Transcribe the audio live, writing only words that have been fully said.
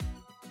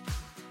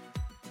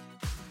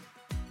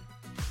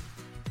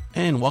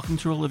And welcome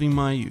to Reliving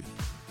My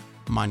Youth.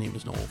 My name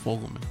is Noel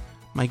Fogelman.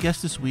 My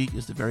guest this week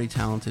is the very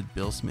talented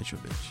Bill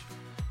Smitrovich.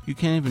 You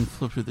can't even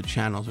flip through the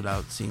channels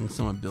without seeing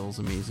some of Bill's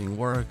amazing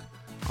work.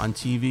 On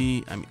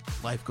TV,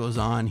 Life Goes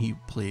On, he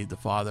played the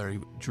father,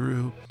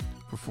 Drew,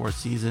 for 4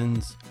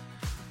 seasons.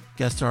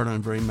 Guest starred on a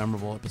very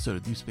memorable episode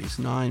of Deep Space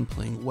Nine,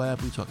 playing Webb.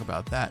 We talk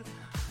about that.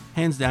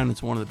 Hands down,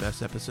 it's one of the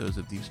best episodes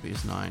of Deep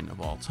Space Nine of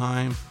all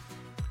time.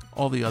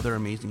 All the other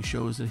amazing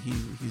shows that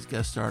he's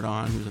guest starred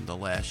on. He was in The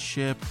Last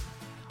Ship,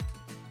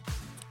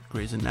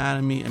 Grey's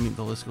Anatomy.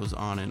 The list goes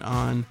on and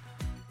on.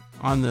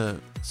 On the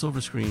silver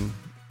screen,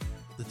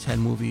 the 10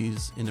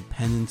 movies,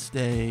 Independence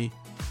Day,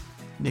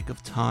 Nick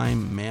of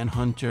Time,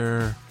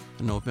 Manhunter,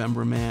 The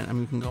November Man.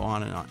 We can go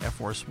on and on. Air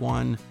Force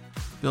One.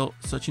 Bill,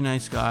 such a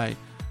nice guy.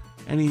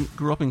 And he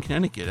grew up in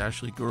Connecticut.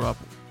 Actually grew up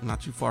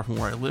not too far from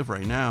where I live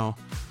right now.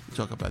 We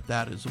talk about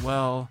that as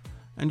well.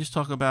 And just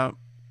talk about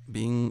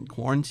being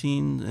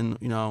quarantined and,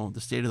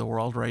 the state of the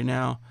world right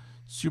now.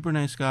 Super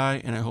nice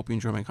guy, and I hope you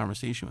enjoy my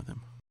conversation with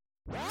him.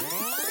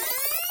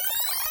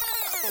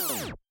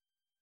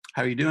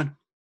 How are you doing?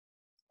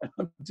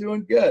 I'm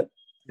doing good.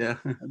 Yeah.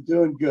 I'm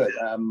doing good.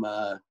 I'm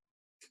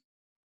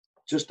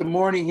just the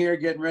morning here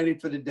getting ready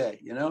for the day,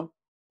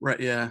 Right,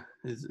 yeah.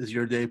 Is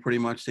your day pretty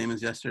much same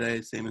as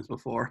yesterday, same as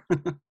before?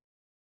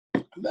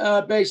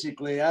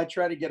 Basically, I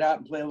try to get out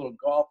and play a little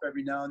golf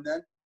every now and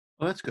then.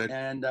 Oh, that's good.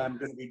 And I'm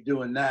going to be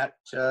doing that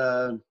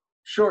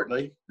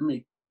shortly. Let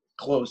me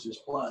close this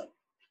blind.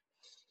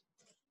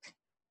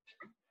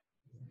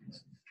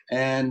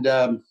 And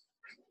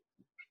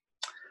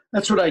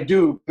that's what I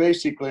do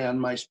basically on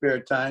my spare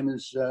time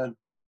is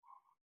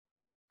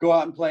go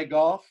out and play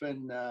golf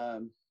and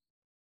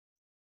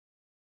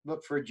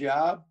look for a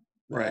job.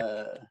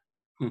 Right.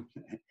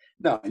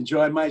 No,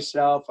 enjoy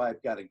myself.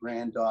 I've got a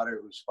granddaughter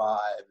who's 5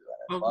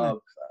 that I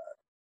love.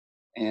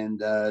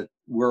 And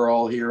we're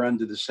all here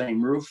under the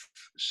same roof.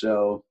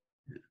 So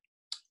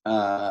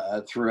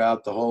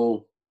throughout the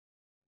whole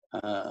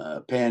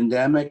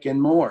pandemic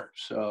and more.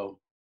 So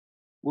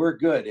we're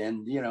good.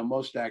 And,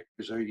 most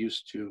actors are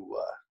used to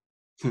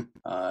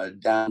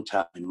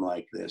downtime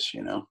like this,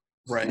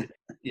 Right.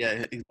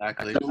 Yeah,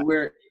 exactly. So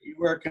we're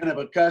kind of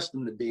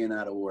accustomed to being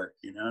out of work,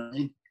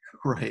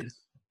 Right.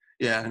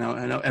 Yeah, I know.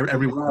 There's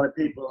a lot of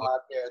people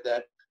out there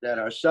that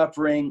are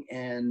suffering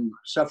and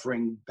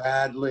suffering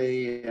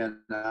badly, and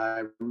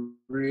I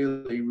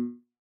really,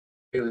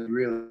 really,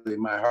 really,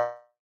 my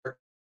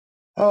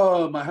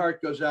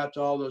heart goes out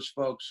to all those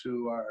folks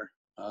who are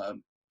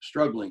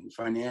struggling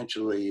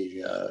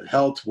financially,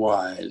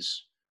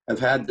 health-wise, have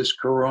had this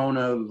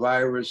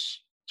coronavirus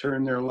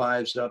turn their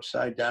lives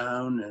upside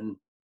down and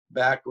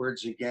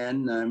backwards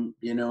again.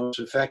 It's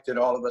affected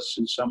all of us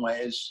in some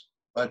ways,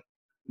 but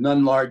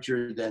none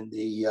larger than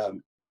the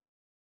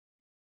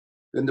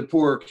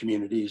poorer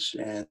communities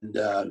and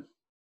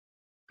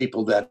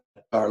people that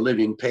are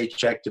living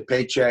paycheck to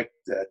paycheck,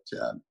 that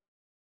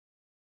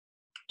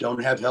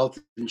don't have health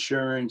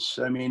insurance.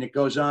 It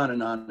goes on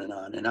and on and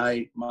on. And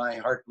my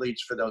heart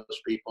bleeds for those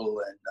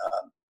people, and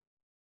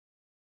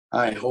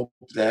I hope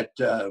that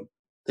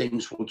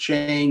things will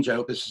change. I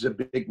hope this is a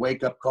big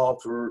wake-up call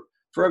for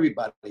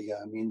everybody.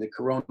 The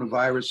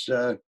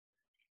coronavirus,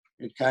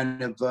 it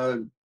kind of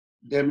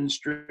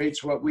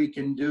demonstrates what we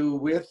can do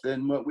with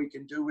and what we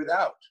can do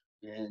without,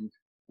 and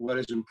what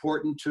is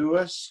important to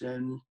us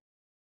and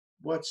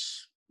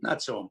what's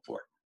not so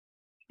important.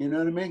 You know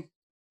what I mean?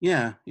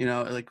 Yeah,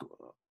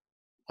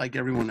 like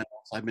everyone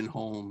else, I've been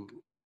home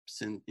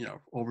since,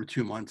 over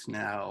 2 months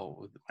now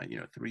with my,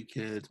 3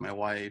 kids, my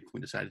wife. We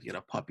decided to get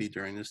a puppy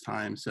during this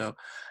time. So,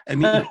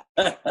 there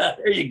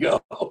you go.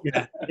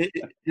 Yeah,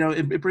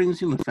 it brings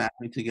the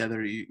family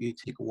together. You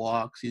take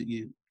walks,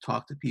 you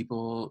talk to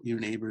people, your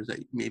neighbors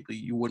that maybe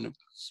you wouldn't have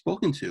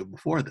spoken to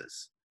before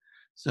this.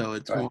 So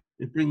it's right.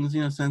 It brings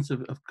a sense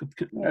of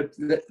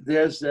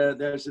there's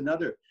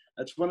another.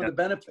 That's one of the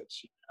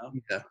benefits.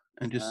 Yeah,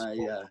 and just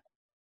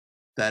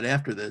that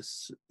after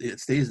this, it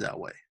stays that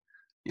way.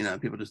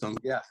 People just don't.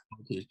 Yeah.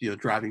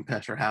 Driving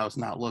past your house,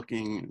 not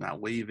looking, not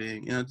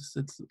waving. It's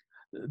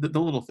the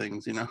little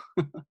things. Yeah,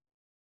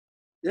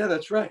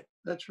 that's right.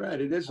 That's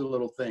right. It is the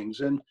little things,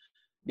 and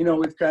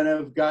we've kind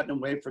of gotten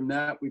away from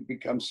that. We've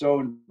become so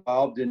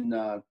involved in.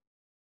 A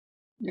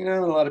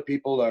lot of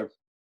people are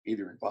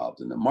either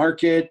involved in the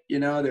market.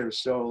 They're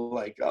so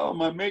like, oh,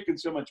 I'm making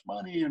so much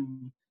money,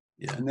 and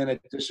then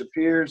it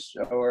disappears,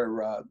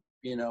 or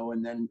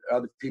and then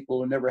other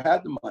people who never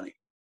had the money,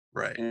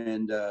 right,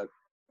 and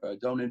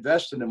don't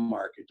invest in the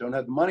market, don't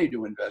have the money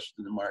to invest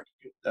in the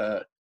market.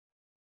 But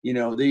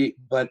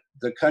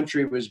the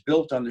country was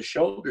built on the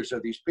shoulders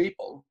of these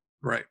people,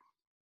 right,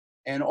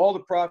 and all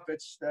the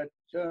profits that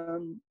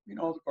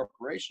all the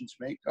corporations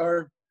make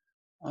are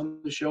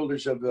on the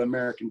shoulders of the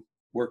American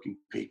working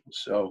people.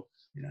 So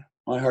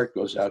my heart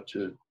goes out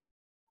to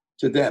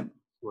them.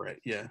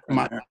 Right. Yeah.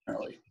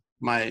 Primarily.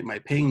 My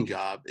paying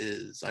job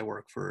is I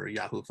work for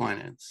Yahoo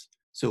Finance,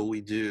 so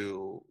we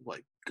do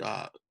like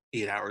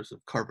 8 hours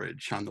of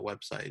coverage on the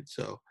website.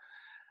 So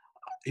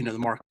the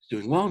market's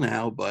doing well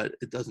now, but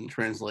it doesn't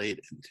translate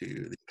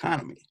into the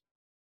economy.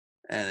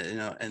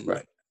 And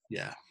Right.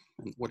 yeah,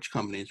 and which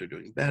companies are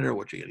doing better,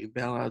 which are getting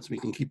bailouts. We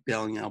can keep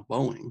bailing out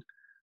Boeing,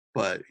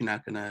 but you're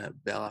not gonna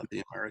bail out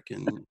the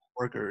American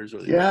workers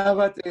or the Yeah, how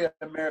about the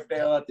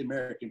bail out the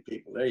American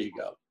people? There you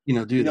go.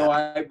 do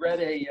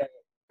that.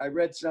 I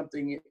read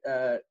something.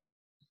 I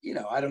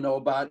don't know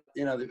about.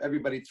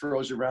 Everybody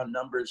throws around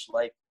numbers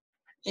like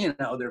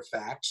they're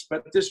facts,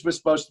 but this was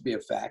supposed to be a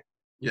fact.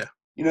 Yeah.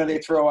 They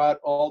throw out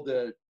all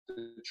the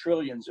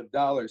trillions of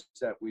dollars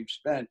that we've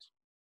spent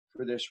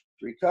for this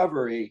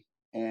recovery,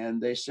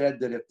 and they said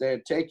that if they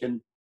had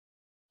taken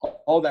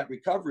all that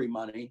recovery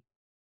money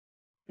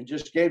and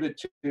just gave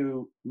it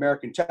to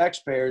American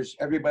taxpayers,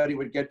 everybody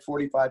would get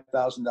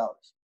 $45,000.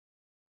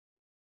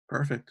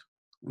 Perfect.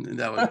 And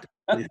that would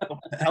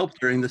help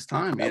during this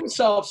time. That would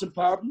solve some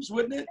problems,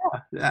 wouldn't it?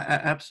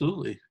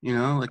 Absolutely.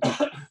 Like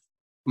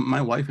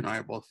my wife and I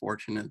are both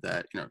fortunate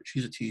that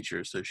she's a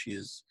teacher, so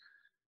she's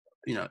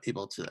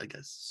able to, I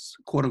guess,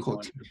 quote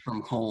unquote, teach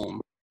from home.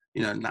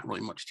 Not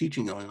really much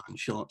teaching going on.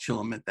 She'll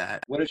admit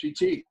that. What does she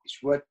teach?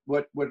 What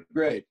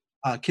grade?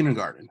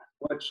 Kindergarten.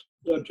 What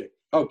subject?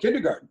 Oh,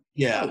 kindergarten.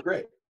 Yeah. Oh,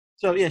 great.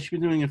 So yeah, she's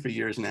been doing it for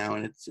years now,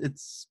 and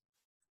it's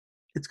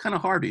kind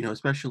of hard,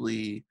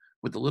 especially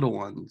with the little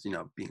ones,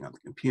 being on the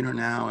computer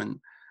now, and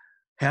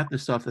half the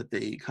stuff that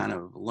they kind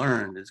of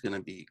learned is going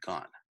to be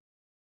gone.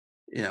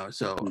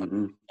 So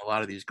a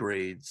lot of these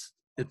grades,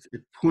 if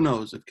who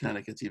knows if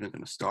Connecticut's even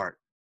going to start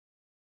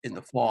in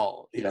the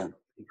fall, in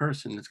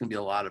person, it's going to be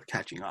a lot of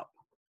catching up.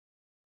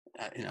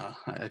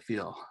 I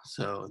feel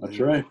so. That's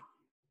right.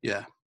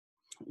 Yeah.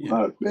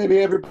 Well, maybe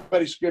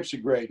everybody skips a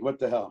grade. What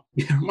the hell?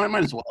 Yeah,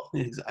 might as well.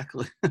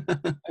 Exactly.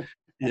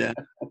 Yeah.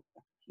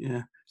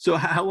 Yeah. So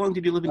how long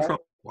did you live in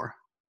Trumbull for?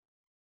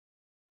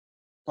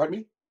 Pardon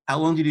me? How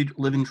long did you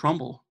live in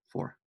Trumbull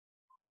for?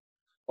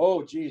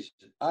 Oh, geez.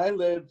 I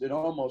lived in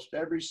almost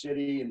every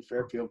city in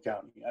Fairfield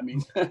County. I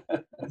mean,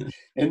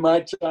 in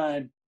my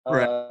time,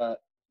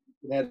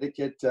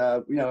 Connecticut, I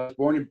was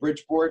born in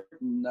Bridgeport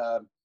and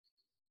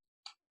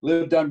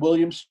lived on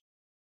Williams.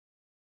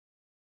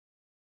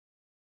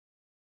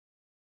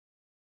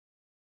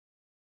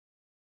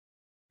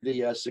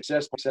 The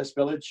Success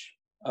Village.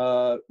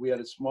 We had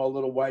a small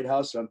little white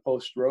house on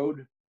Post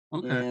Road.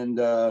 Okay. And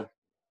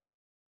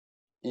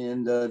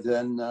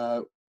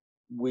then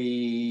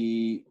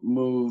we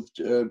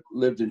moved,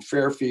 lived in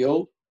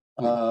Fairfield,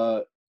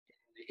 the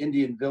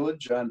Indian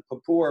Village on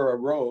Papora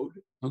Road.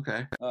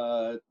 Okay.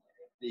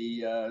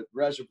 The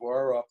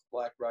reservoir off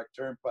Black Rock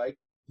Turnpike.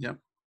 Yep.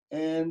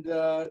 And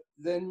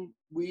then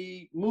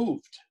we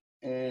moved,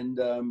 and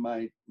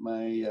my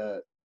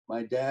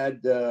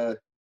dad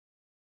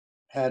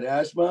had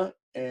asthma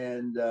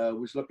and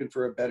was looking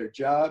for a better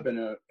job and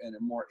a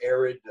more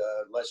arid,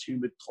 less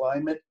humid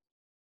climate.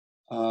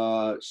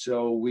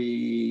 So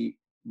we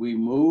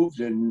moved,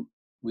 and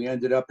we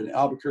ended up in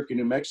Albuquerque,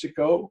 New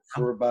Mexico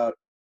for about,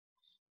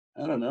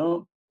 I don't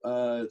know,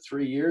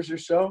 3 years or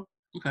so.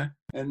 Okay.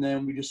 And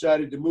then we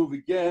decided to move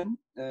again.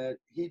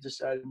 He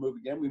decided to move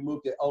again. We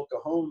moved to El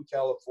Cajon,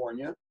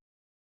 California,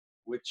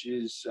 which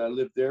is, I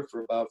lived there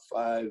for about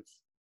 5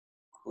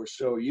 or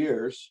so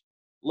years.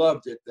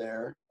 Loved it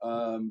there.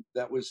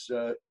 That was,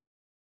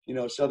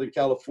 Southern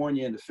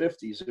California in the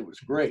 50s. It was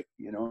great.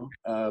 It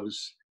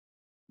was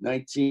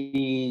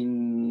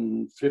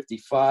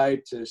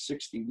 1955 to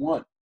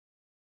 61.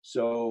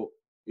 So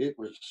it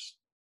was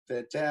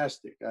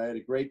fantastic. I had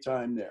a great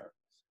time there.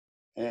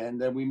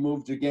 And then we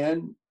moved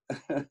again,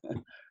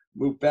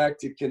 moved back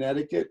to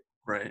Connecticut.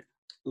 Right.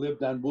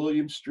 Lived on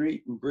William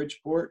Street in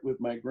Bridgeport with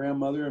my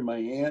grandmother and my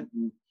aunt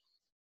and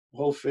the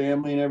whole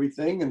family and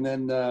everything. And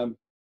then my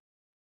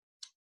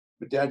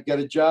dad got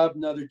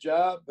another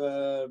job.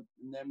 And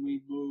then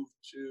we moved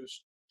to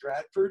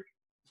Stratford.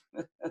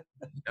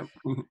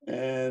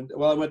 And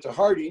I went to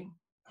Harding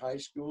High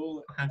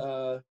School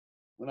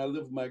when I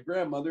lived with my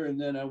grandmother. And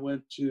then I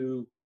went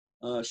to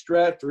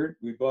Stratford.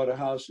 We bought a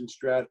house in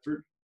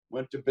Stratford.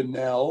 Went to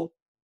Bunnell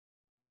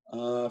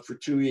for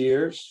 2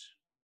 years.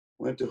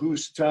 Went to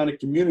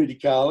Housatonic Community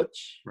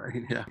College.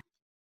 Right. Yeah.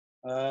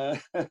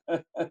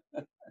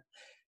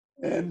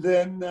 And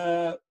then,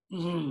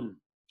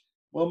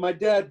 my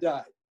dad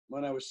died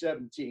when I was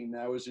 17.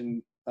 I was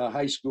in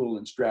high school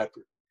in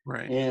Stratford.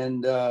 Right.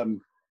 And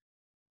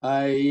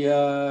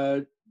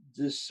I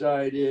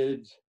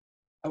decided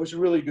I was a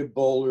really good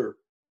bowler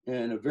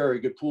and a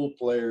very good pool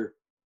player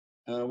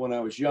when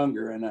I was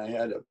younger. And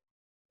I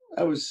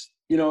was,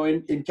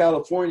 in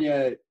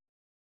California,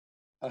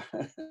 I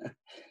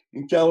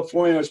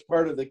was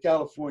part of the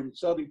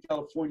Southern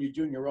California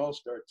Junior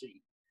All-Star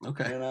team.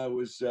 Okay. And I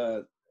was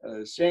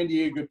San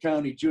Diego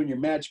County Junior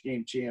Match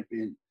Game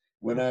champion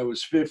when I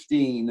was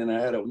 15, and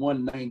I had a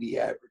 190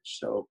 average.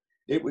 So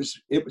it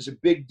was a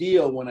big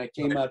deal when I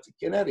came out to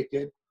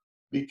Connecticut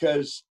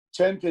because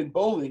 10-pin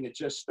bowling had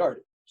just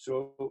started.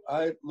 So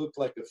I looked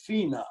like a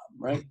phenom,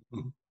 right?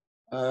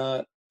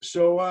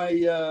 So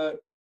I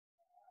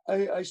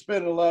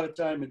spent a lot of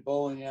time in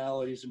bowling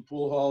alleys and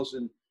pool halls,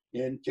 and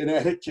in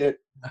Connecticut.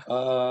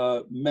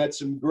 Met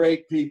some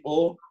great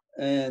people,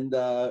 and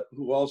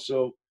who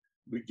also,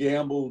 we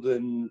gambled,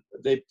 and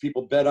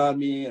people bet on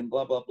me and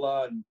blah blah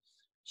blah. And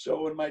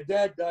so when my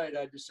dad died,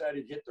 I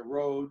decided to hit the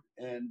road,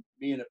 and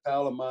me and a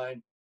pal of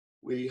mine,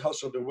 we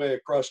hustled our way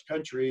across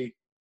country,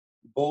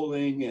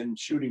 bowling and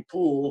shooting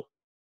pool.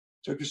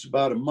 Took us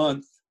about a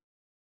month,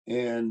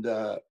 and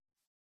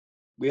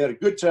we had a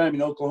good time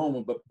in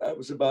Oklahoma, but that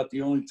was about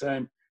the only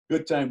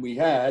good time we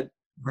had.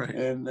 Right.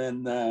 And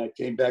then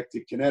came back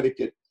to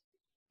Connecticut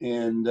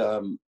and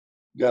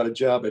got a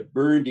job at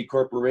Burgundy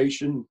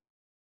Corporation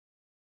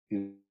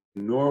in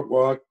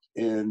Norwalk.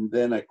 And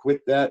then I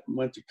quit that and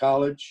went to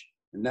college.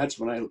 And that's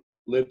when I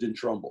lived in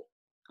Trumbull.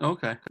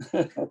 Okay.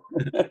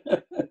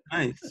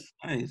 Nice.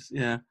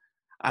 Yeah.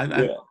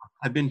 Yeah.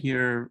 I've been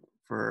here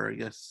for, I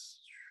guess,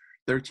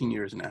 13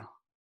 years now.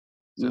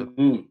 So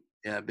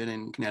yeah, I've been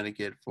in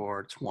Connecticut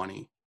for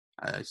 20.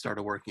 I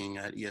started working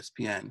at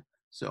ESPN.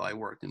 So I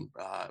worked in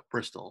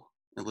Bristol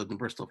and lived in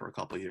Bristol for a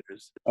couple of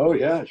years. Oh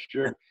yeah,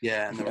 sure.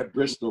 Yeah. And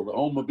Bristol, the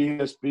home of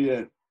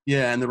ESPN.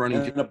 Yeah, and the running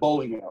and a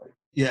bowling alley.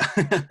 Yeah.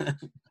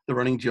 The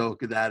running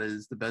joke of that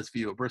is the best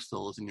view of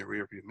Bristol is in your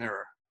rearview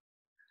mirror.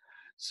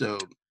 So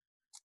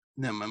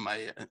then when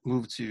I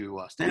moved to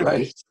Stanford,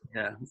 Right.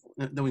 Yeah,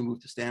 then we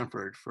moved to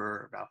Stanford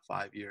for about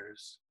 5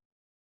 years,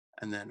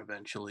 and then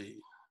eventually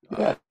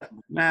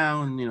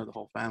now, and the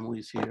whole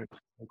family's here.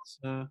 It's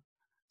a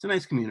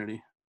nice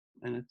community,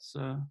 and it's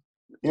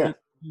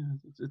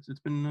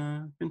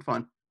been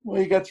fun.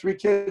 Well, you got 3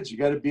 kids. You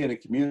got to be in a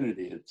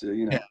community. It's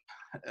Yeah,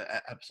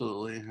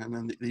 absolutely. And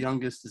then the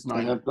youngest is 9.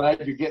 And I'm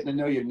glad you're getting to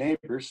know your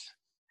neighbors.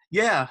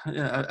 Yeah.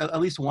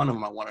 At least one of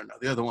them I want to know.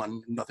 The other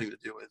one, nothing to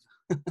do with.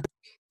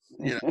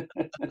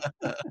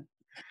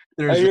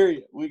 I hear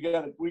you. We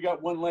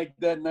got one like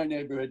that in our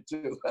neighborhood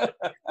too.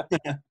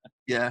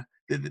 Yeah,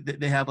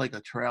 they have like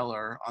a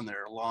trailer on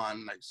their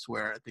lawn. I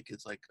swear, I think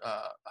it's like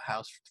a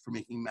house for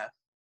making meth,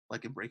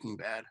 like in Breaking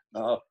Bad.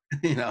 Oh,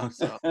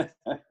 So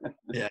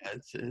yeah,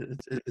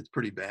 it's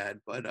pretty bad.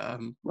 But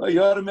well,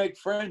 you ought to make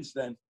friends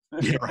then.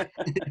 Yeah, right.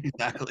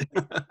 Exactly.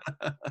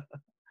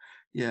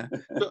 Yeah.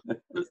 So,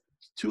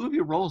 2 of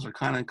your roles are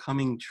kind of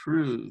coming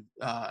true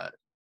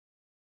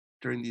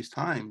during these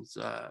times.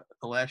 The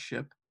Last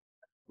Ship,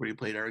 where you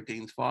played Eric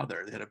Dane's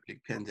father, they had a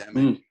big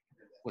pandemic.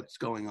 What's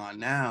going on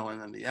now, and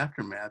then the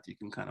aftermath, you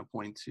can kind of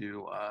point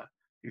to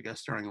your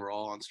guest starring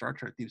role on Star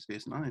Trek Deep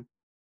Space Nine.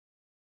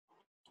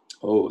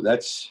 Oh,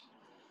 that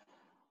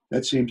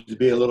seems to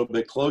be a little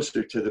bit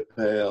closer to the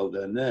pale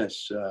than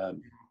this,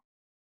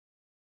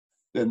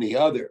 than the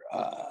other.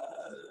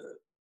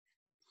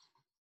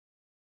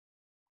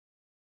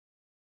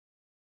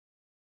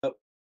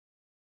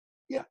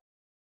 Yeah,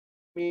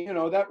 I mean,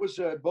 that was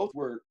both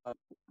were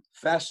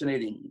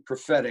fascinating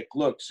prophetic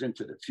looks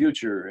into the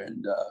future,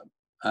 and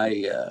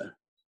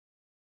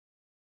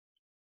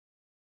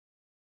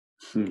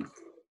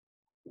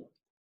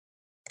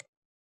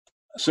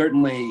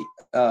certainly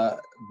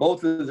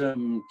both of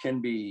them can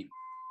be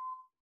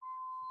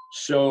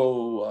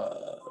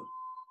so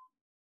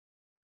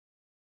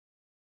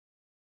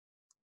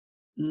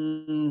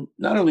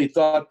not only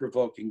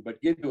thought-provoking,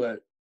 but give you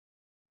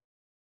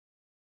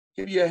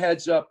a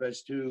heads up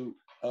as to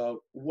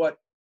what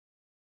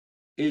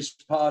is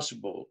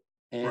possible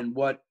and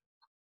what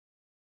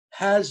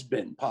has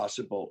been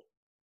possible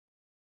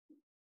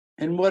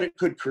and what it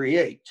could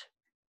create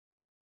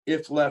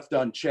if left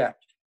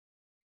unchecked.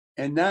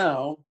 And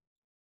now,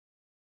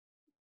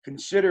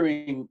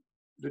 considering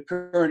the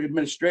current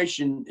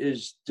administration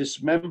is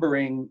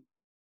dismembering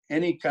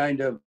any kind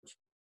of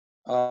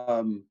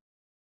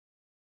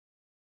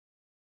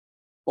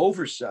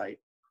oversight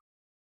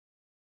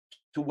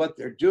to what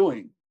they're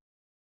doing,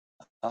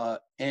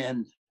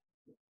 and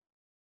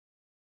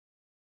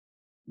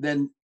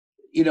then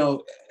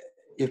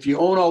if you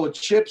own all the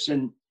chips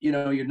and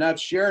you're not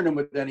sharing them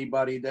with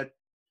anybody,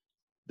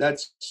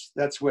 that's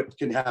what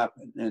can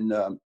happen.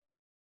 And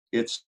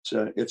it's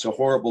a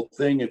horrible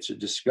thing. It's a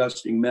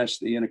disgusting mess,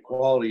 the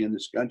inequality in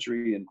this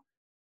country,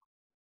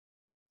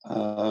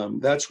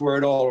 and that's where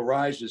it all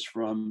arises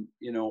from.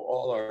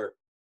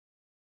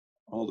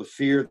 All the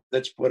fear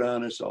that's put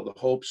on us, all the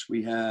hopes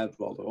we have,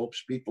 all the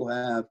hopes people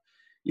have.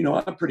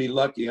 I'm pretty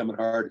lucky. I'm an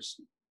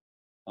artist.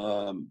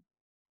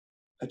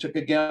 I took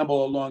a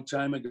gamble a long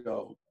time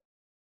ago,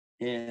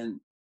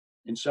 and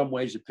in some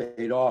ways it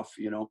paid off.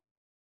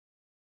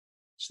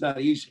 It's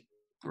not easy,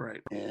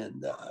 right?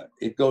 And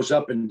it goes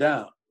up and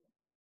down,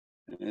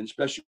 and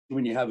especially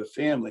when you have a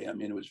family. I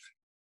mean, it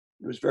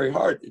was very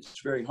hard.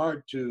 It's very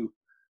hard to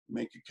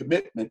make a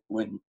commitment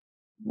when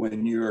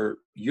you're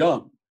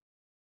young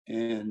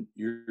and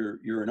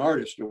you're an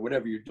artist or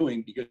whatever you're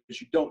doing, because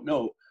you don't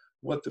know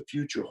what the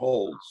future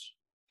holds.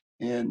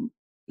 And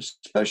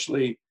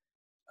especially,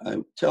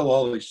 I tell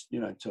all these,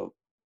 I tell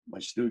my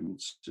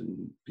students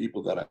and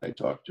people that I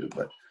talk to,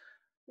 but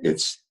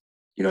it's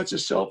a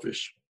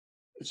selfish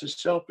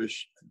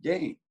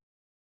game,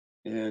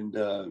 and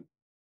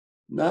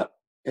not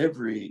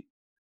every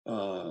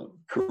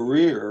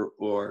career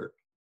or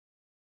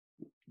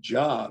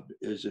job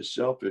is as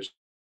selfish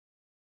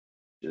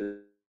as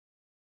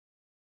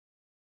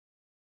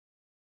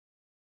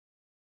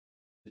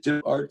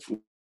art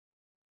form.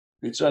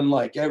 It's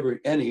unlike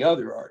any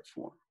other art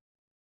form.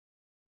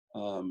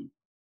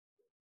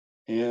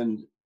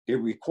 And it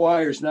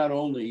requires not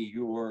only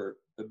your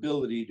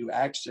ability to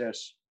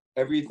access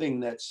everything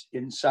that's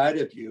inside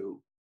of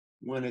you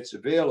when it's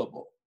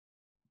available,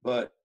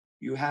 but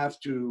you have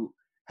to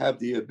have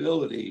the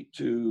ability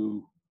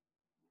to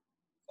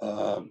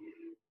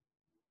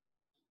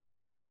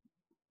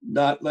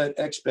not let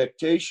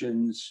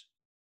expectations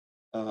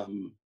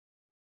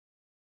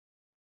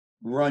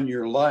run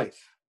your life.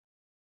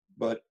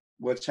 But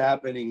what's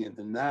happening in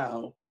the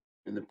now,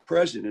 in the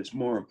present, is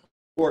more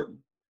important.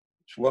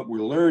 It's what we're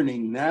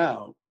learning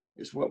now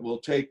is what we'll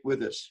take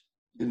with us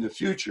in the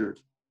future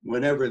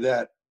whenever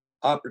that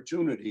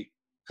opportunity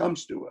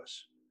comes to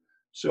us.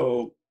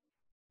 So,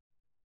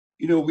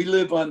 you know, we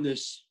live on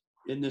this,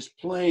 in this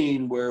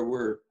plane where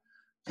we're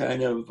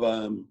kind of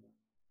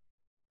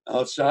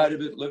outside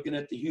of it, looking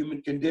at the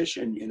human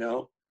condition, you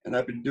know, and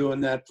I've been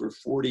doing that for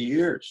 40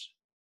 years.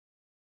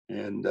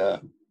 And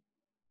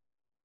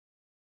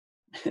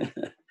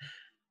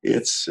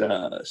it's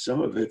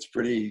some of it's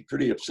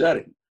pretty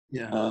upsetting.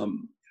 Yeah.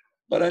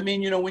 But I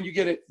mean, you know, when you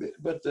get it,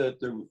 but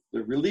the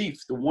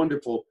relief, the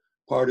wonderful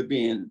part of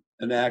being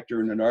an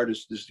actor and an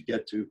artist is to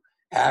get to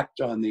act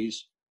on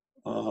these,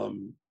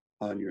 on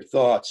your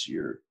thoughts,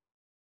 your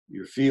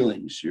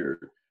feelings, your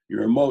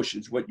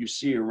emotions, what you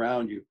see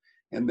around you,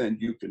 and then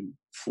you can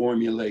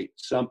formulate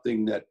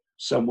something that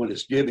someone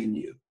is giving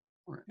you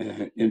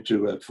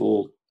into a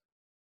full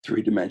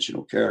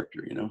three-dimensional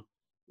character, you know.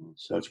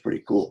 So it's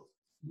pretty cool.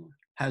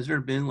 Has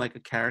there been like a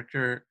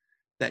character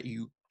that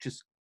you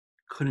just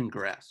couldn't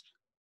grasp?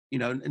 You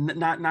know,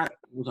 not it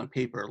was on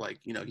paper, like,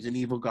 you know, he's an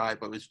evil guy,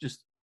 but it was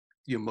just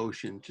the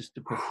emotion, just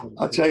to perform.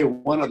 I'll tell you,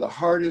 one of the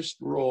hardest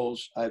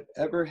roles I've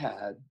ever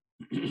had,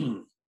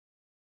 excuse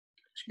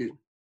me,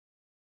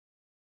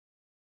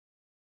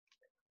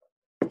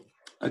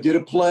 I did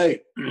a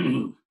play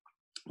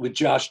with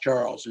Josh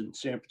Charles in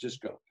San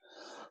Francisco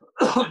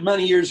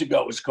many years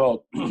ago. It was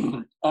called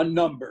A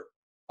Number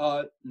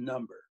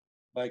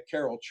by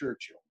Carol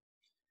Churchill.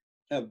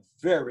 A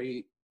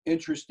very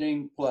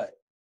interesting play.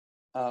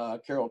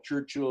 Carol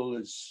Churchill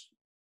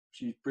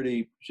she's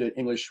an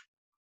English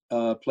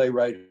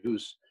playwright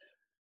who's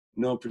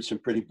known for some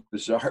pretty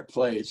bizarre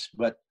plays,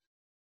 but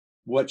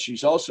what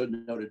she's also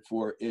noted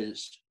for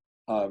is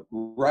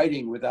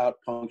writing without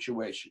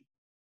punctuation.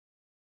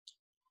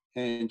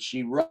 And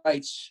she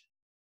writes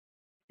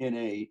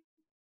in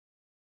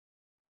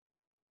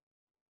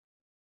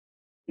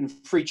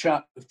free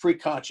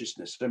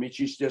consciousness. I mean,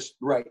 she's just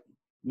writing.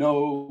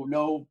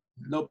 No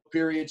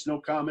periods, no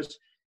commas.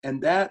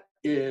 And that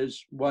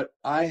is what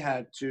I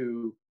had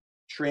to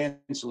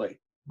translate.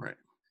 Right.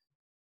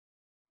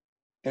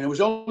 And it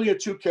was only a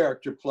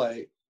 2-character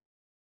play.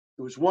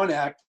 It was one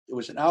act. It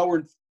was an hour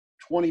and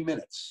 20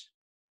 minutes.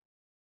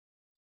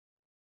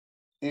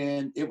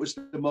 And it was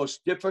the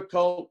most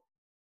difficult.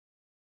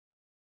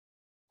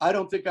 I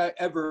don't think I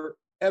ever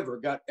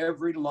got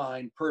every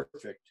line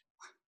perfect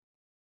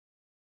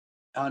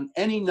on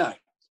any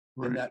night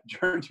in that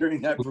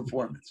during that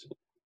performance.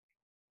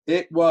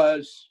 It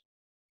was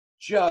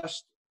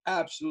just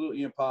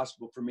absolutely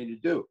impossible for me to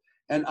do.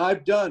 And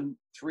I've done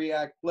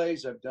 3-act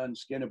plays. I've done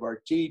Skin of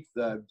Our Teeth.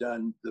 I've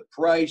done The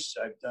Price.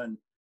 I've done,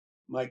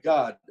 my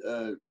God,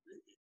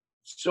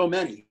 so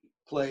many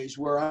plays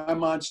where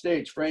I'm on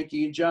stage,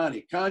 Frankie and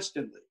Johnny,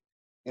 constantly.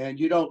 And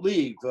you don't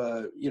leave,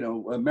 you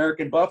know,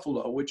 American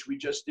Buffalo, which we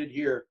just did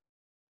here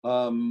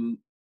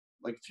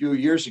like a few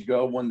years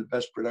ago, won the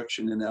best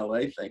production in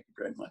LA. Thank you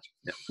very much.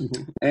 Yeah.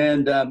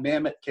 And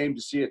Mamet came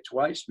to see it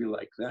twice. We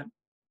like that.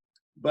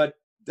 But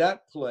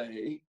that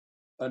play,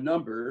 A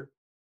Number,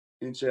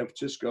 in San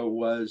Francisco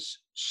was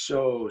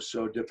so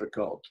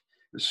difficult.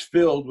 It was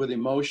filled with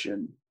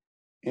emotion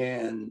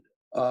and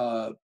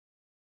a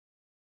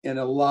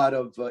lot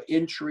of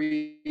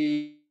intrigue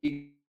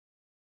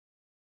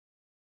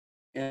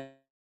and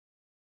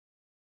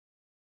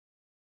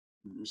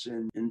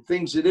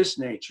things of this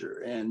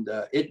nature. And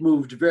it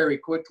moved very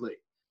quickly.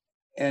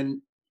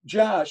 And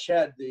Josh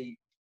had the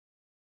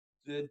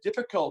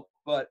difficult,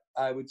 but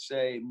I would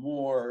say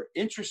more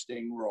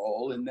interesting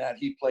role in that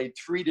he played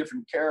 3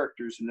 different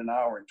characters in an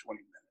hour and 20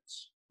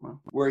 minutes,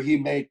 where he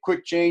made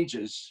quick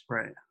changes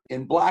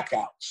in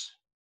blackouts,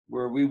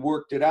 where we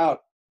worked it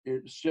out.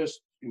 It was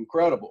just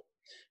incredible.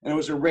 And it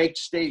was a rake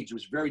stage. It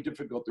was very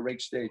difficult to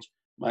rake stage.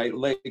 My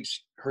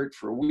legs hurt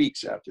for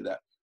weeks after that.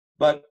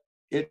 But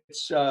it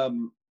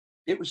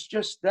was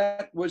just,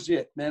 that was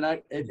it, man.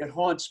 It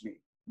haunts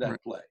me,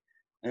 that play.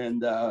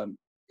 And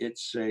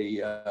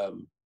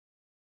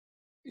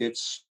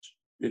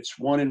it's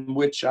one in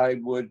which I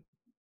wouldn't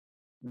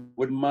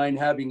mind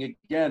having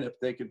again if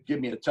they could give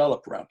me a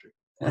teleprompter.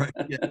 Right.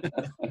 Yeah.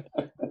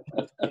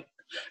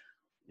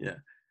 Yeah.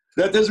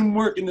 That doesn't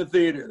work in the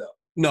theater, though.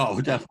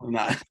 No, definitely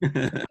not.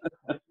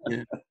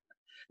 Yeah.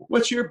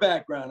 What's your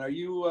background? Are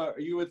you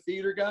a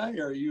theater guy?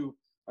 Or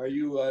are Are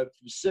you a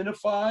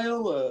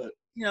cinephile,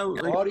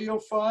 Like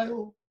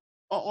audiophile,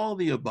 all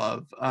the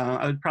above.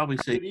 I would probably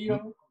say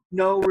video?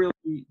 no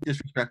really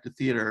disrespect to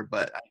theater,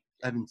 but I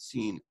haven't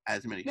seen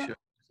as many No. shows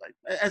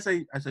as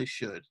I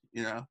should.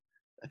 I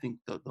think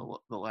the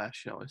last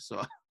show I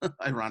saw,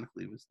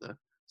 ironically, was the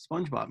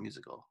SpongeBob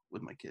musical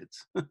with my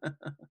kids.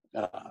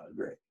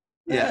 Great.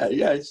 Yeah,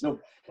 Yeah. It's no.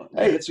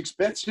 Hey, it's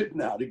expensive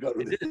now to go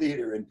to the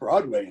theater in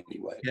Broadway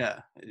anyway.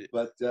 yeah,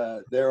 But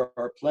there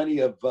are plenty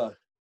of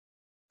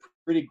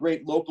pretty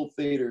great local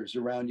theaters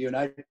around you, and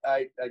I'd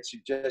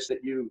suggest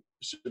that you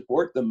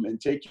support them and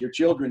take your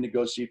children to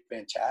go see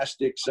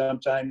Fantastic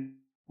sometime.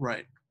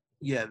 right.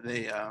 Yeah,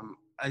 they.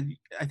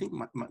 I think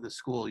the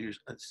school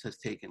has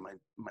taken my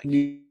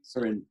kids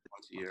And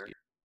once a year,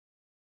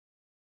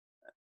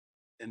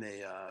 and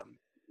they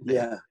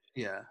yeah,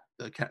 yeah,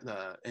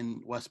 the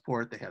in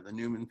Westport they have the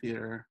Newman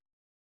Theater.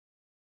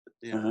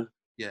 uh-huh.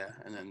 Yeah,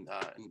 and then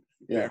in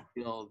Yeah.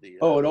 Fairfield, the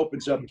Oh, it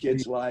opens up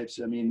kids' lives.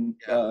 I mean,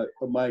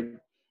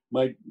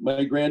 my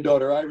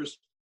granddaughter Iris,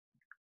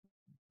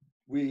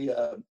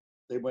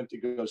 they went to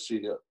go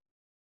see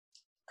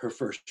her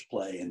first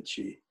play, and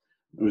it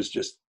was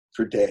just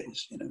for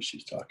days.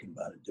 She's talking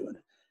about it, doing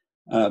it.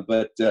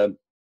 But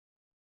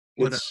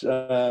it's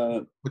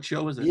what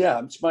show was it? yeah,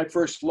 it's my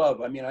first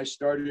love. I mean, I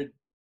started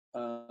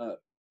the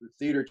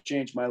theater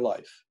changed my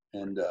life,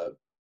 and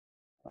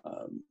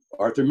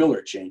Arthur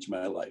Miller changed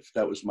my life.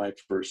 That was my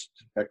first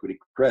equity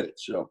credit,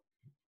 so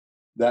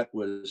that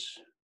was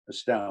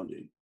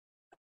astounding.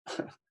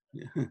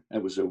 Yeah.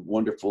 It was a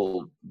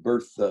wonderful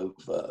birth of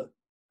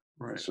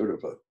Right. sort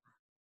of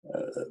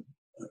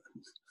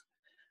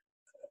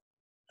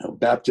a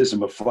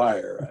baptism of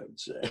fire, I would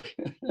say.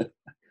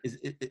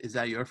 Is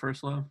that your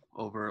first love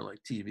over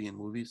like TV and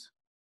movies?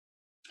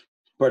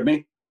 Pardon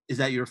me? Is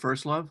that your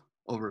first love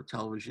over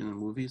television and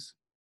movies?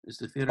 Is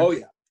the theater? Oh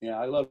yeah,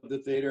 I love the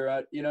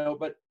theater.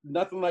 But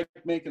nothing like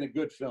making a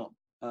good film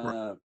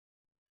Right.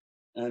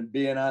 and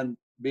being on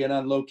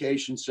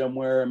location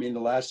somewhere. I mean, the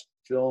last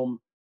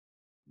film,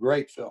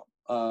 great film,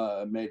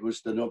 made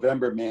was The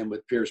November Man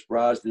with Pierce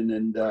Brosnan,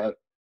 and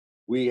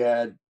we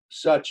had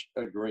such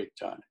a great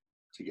time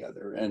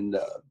together, and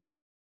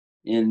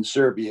in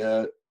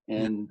Serbia.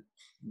 And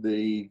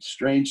the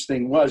strange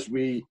thing was,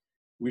 we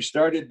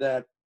started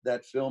that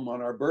film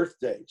on our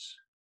birthdays.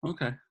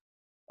 Okay.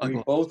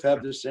 We both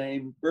have the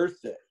same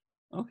birthday.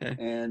 Okay.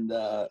 And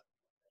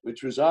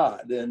which was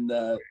odd, and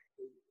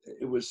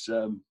it was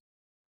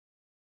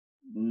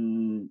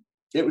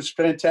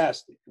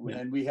fantastic,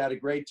 and we had a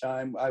great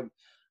time. I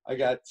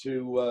got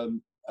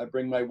to I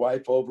bring my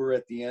wife over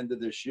at the end of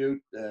the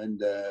shoot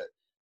and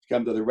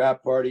come to the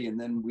wrap party, and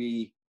then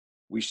we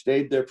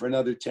stayed there for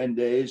another 10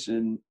 days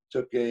and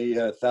took a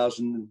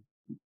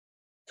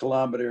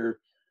 1,000-kilometer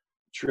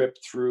trip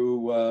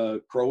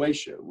through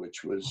Croatia,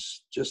 which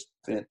was just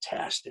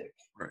fantastic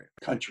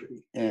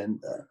country,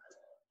 and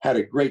had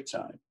a great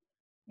time.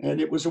 And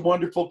it was a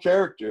wonderful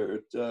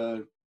character.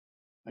 I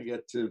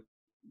got to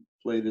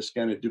play this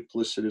kind of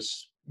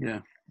duplicitous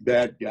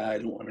bad guy. I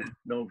don't want to,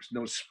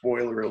 no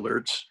spoiler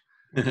alerts.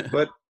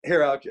 But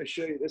here, I'll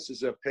show you. This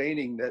is a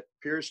painting that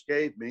Pierce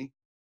gave me.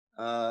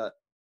 Oh,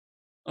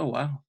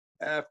 wow.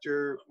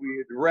 After we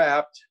had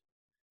wrapped.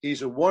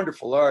 He's a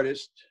wonderful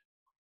artist.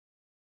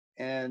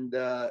 And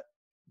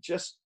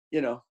just,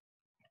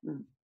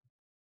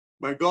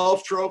 my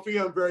golf trophy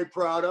I'm very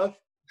proud of.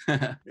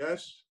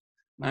 Yes.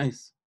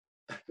 Nice.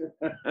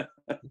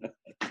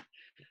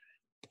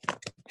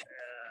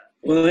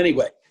 Well,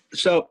 anyway,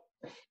 so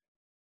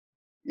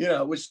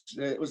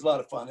it was a lot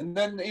of fun, and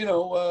then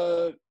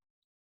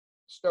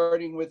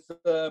starting with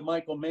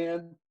Michael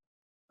Mann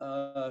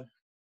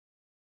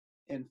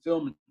in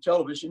film and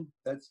television,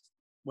 that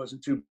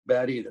wasn't too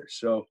bad either.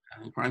 So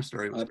Crime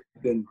Story was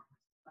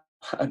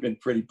I've been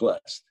pretty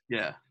blessed.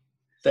 Yeah.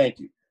 Thank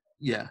you.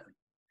 Yeah.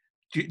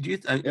 Do you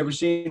ever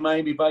seen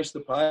Miami Vice,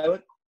 the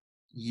pilot?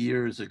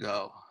 Years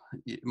ago.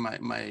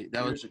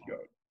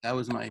 That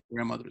was my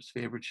grandmother's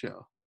favorite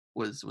show.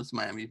 Was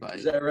Miami Vice.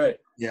 Is that right?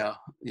 Yeah.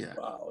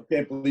 Wow, I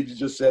can't believe you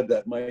just said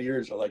that. My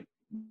ears are like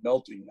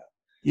melting now.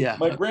 Yeah.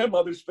 My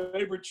grandmother's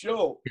favorite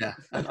show. Yeah.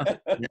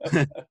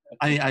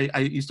 I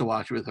used to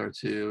watch with her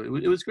too.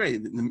 It was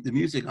great. The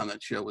music on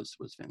that show was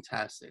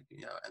fantastic.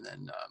 And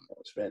then it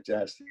was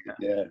fantastic.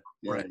 Yeah.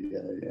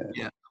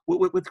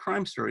 With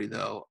Crime Story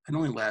though, it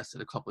only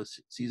lasted a couple of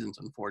seasons,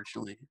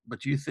 unfortunately.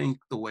 But do you think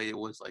the way it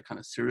was like kind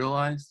of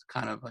serialized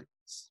kind of like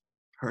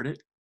hurt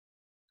it?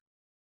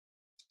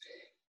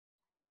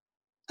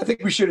 I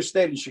think we should have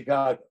stayed in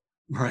Chicago.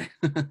 Right.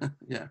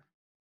 Yeah.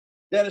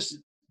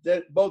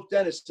 Both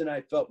Dennis and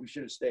I felt we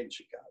should have stayed in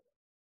Chicago.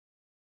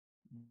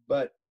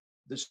 But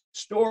the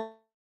story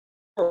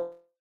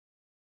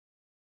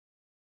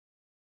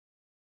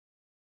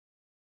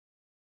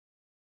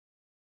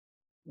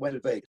went to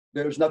Vegas.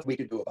 There was nothing we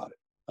could do about it.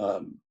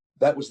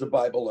 That was the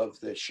Bible of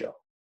this show.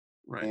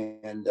 Right.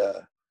 And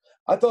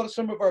I thought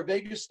some of our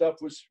Vegas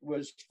stuff was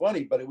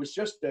funny, but it was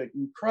just an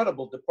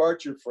incredible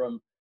departure from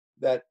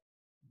that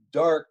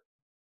dark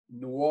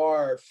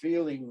noir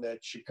feeling that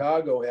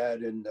Chicago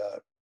had in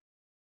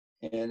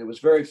and it was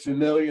very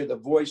familiar, the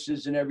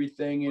voices and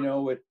everything, you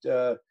know.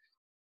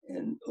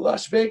 And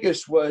Las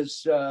Vegas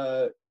was,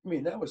 I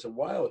mean, that was a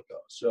while ago.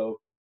 So,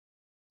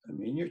 I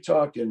mean, you're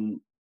talking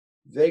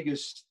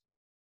Vegas.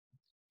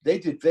 They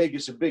did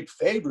Vegas a big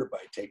favor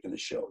by taking the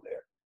show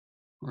there.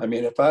 I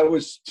mean, if I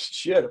was,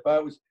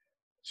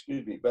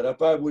 excuse me, but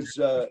if I was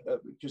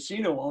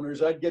casino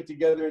owners, I'd get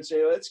together and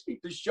say, let's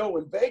keep the show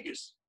in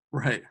Vegas.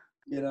 Right.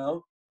 You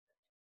know,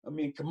 I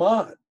mean, come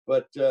on.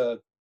 But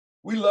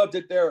we loved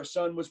it there. Our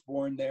son was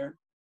born there.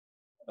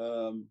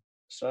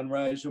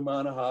 Sunrise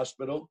Humana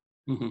Hospital.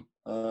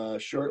 Mm-hmm.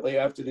 Shortly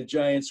after the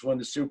Giants won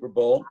the Super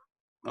Bowl.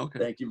 Okay.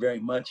 Thank you very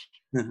much.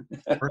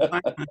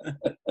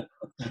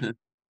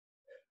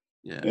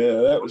 Yeah.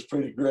 Yeah, that was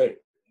pretty great.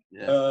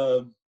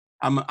 Yeah.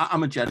 I'm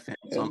a Jet fan.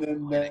 So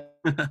and then,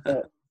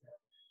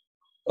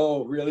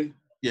 oh, really?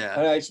 Yeah.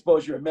 And I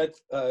suppose you're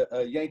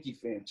a Yankee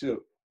fan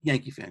too.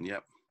 Yankee fan.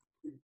 Yep.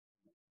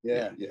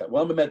 Yeah.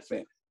 Well, I'm a Met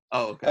fan.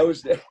 Oh, okay. I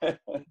was there.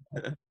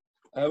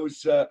 I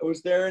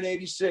was there in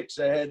 '86.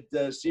 I had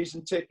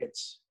season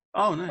tickets.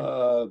 Oh,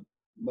 nice.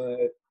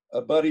 My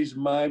buddies of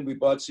mine, we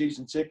bought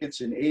season tickets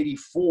in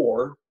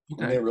 '84,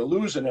 and they were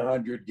losing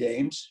 100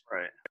 games.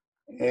 Right.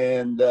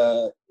 And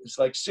it's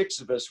like 6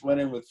 of us went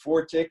in with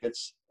 4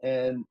 tickets.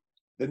 And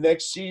the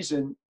next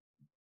season,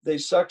 they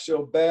sucked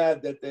so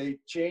bad that they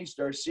changed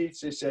our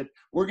seats. They said,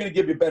 "We're going to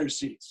give you better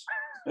seats,"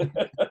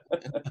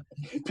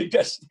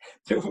 because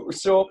they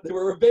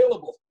were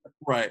available.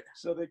 Right.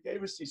 So they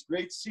gave us these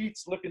great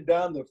seats looking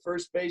down the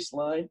first base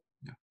line,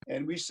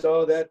 and we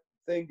saw that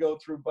thing go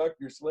through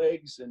Buckner's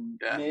legs, and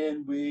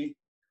man, we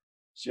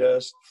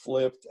just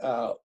flipped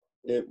out.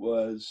 It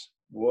was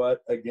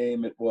what a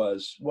game it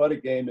was. What a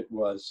game it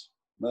was.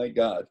 My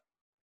God.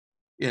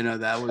 You know,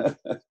 that was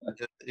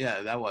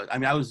that was. I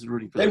mean, I was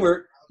rooting for they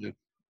were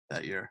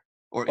that year.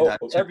 Or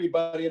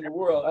everybody in the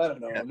world. I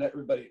don't know. Not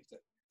everybody.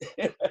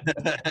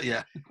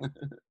 Yeah.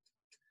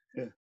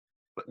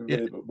 But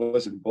it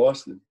was in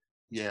Boston.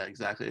 Yeah,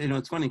 exactly. You know,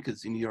 it's funny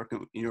because in New York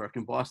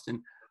and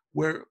Boston,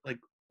 where like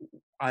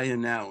I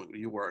am now,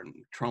 you were in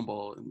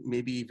Trumbull, and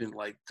maybe even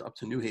like up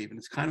to New Haven.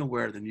 It's kind of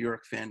where the New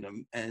York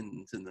fandom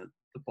ends and the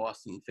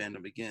Boston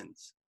fandom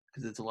begins,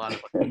 because it's a lot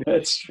of like,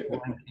 that's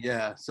true.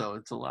 Yeah, so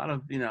it's a lot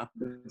of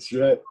that's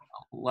right.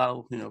 A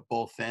lot of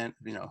both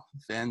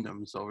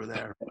fandoms over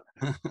there.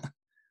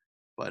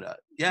 But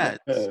yeah,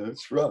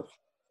 it's rough.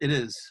 It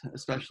is,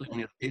 especially when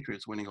you have the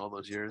Patriots winning all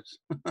those years.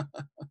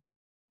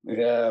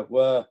 Yeah,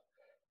 well,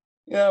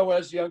 when I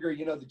was younger,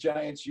 the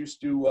Giants used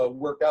to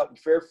work out in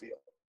Fairfield,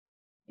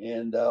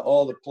 and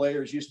all the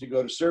players used to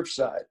go to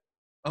Surfside.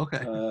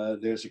 Okay.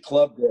 There's a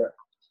club there,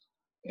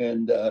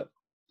 and they're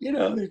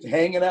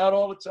hanging out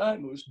all the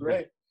time. It was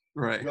great.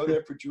 Right. Go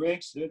there for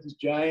drinks. There's the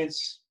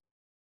Giants.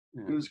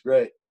 Yeah. It was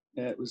great.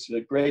 Yeah, it was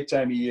a great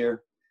time of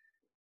year.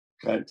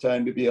 Kind of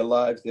time to be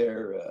alive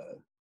there.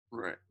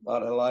 Right. A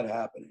lot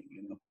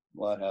happening.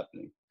 A lot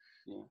happening.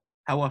 Yeah.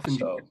 How often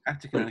do you get back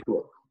to Connecticut?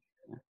 Cool.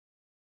 Yeah.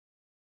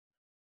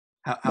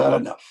 How Not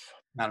often? enough.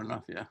 Not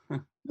enough. Yeah.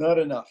 Not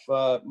enough.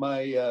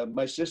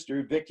 My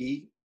sister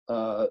Vicky,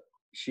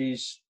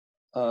 she's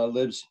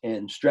lives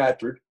in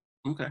Stratford.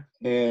 Okay.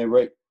 And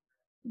right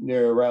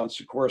near around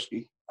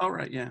Sikorsky. All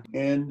right. Yeah.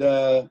 And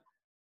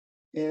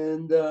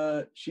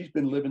she's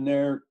been living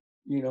there,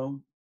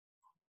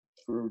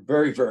 for a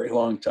very, very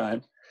long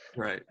time.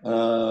 Right.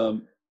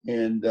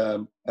 And I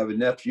have a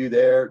nephew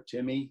there,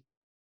 Timmy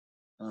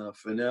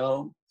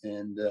Fennell,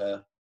 and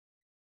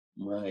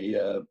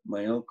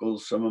my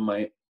uncles. Some of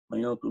my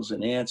uncles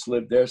and aunts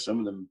lived there. Some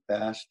of them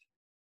passed.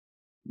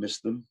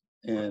 Missed them.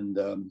 And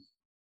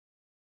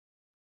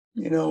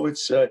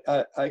it's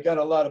I got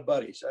a lot of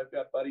buddies. I've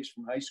got buddies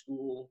from high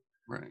school,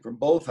 right, from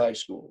both high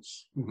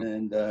schools, mm-hmm.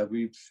 and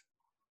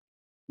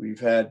we've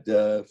had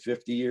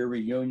 50-year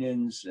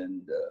reunions,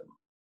 and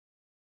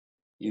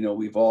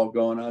we've all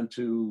gone on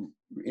to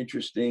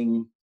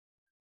interesting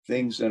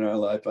things in our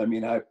life. I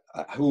mean,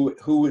 who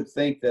would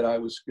think that I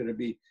was going to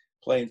be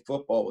playing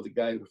football with a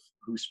guy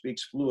who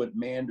speaks fluent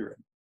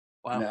Mandarin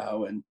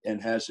now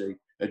and has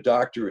a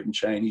doctorate in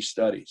Chinese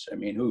studies? I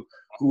mean, who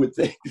would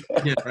think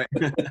that? Yeah, right.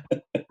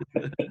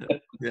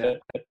 Yeah.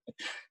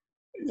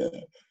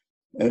 Yeah.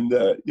 And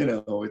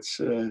it's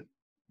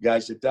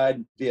guys that died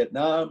in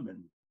Vietnam,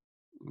 and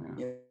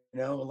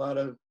a lot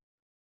of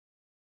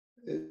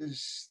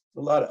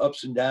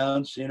ups and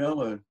downs.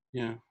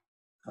 Yeah.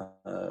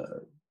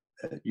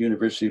 At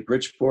University of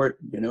Bridgeport,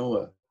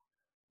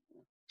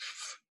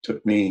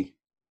 took me.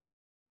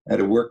 I had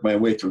to work my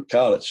way through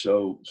college,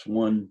 so it's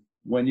one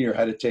year I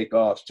had to take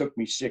off. It took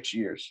me 6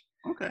 years.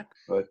 Okay.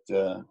 But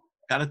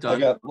got it done. I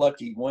got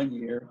lucky one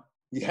year.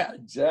 Yeah,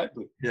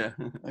 exactly. Yeah.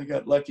 I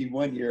got lucky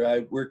one year.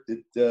 I worked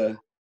at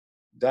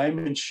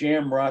Diamond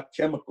Shamrock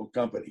Chemical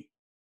Company.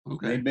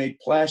 Okay. They made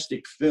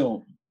plastic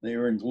film. They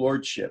were in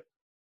Lordship.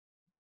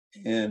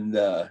 And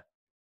I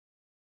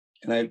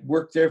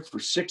worked there for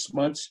 6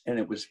 months, and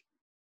it was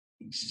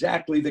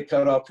exactly the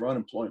cutoff for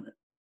unemployment.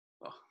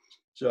 Oh.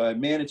 So I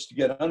managed to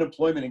get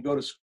unemployment and go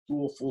to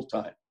school full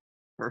time.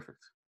 Perfect.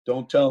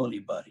 Don't tell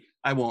anybody.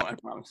 I won't, I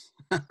promise.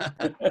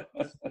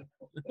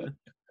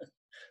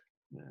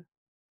 Yeah.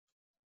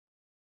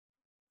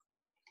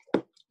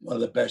 One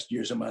of the best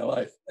years of my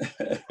life.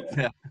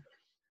 Yeah.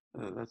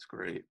 That's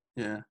great.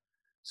 Yeah.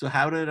 So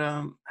how did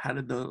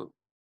the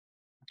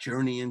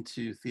journey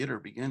into theater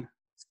begin?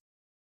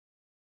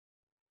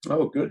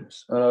 Oh,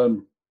 goodness.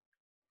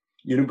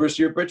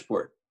 University of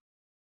Bridgeport.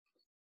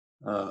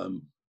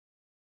 Um,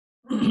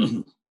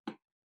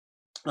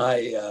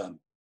 I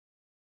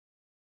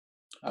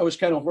I was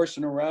kind of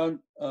horsing around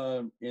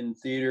in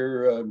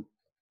theater.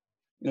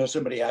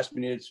 Somebody asked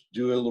me to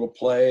do a little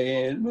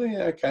play, and well,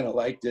 yeah, I kind of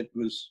liked it. It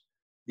was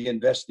The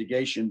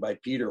Investigation by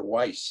Peter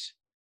Weiss,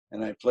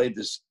 and I played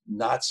this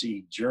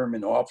Nazi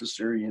German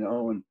officer,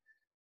 and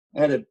I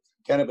had a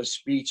kind of a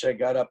speech I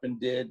got up and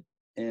did,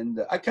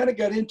 and I kind of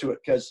got into it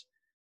because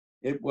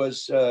it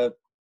was, I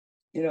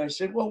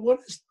said, well, what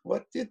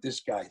did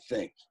this guy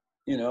think?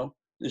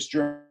 This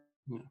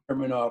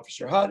German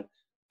officer, how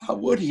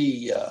would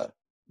he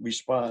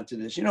respond to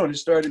this? And it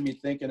started me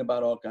thinking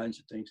about all kinds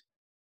of things.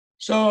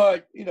 So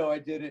I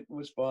did it. It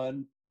was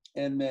fun,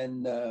 and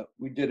then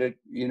we did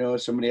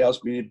it. Somebody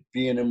else needed to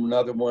be in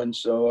another one,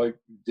 so I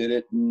did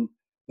it. And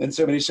then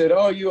somebody said,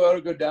 "Oh, you ought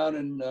to go down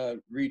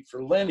and read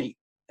for Lenny."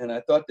 And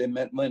I thought they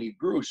meant Lenny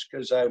Bruce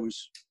because I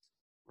was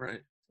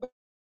Right.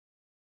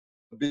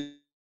 a big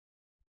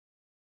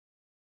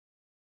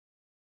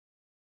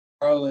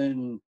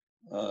Carlin,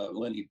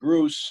 Lenny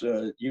Bruce,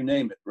 you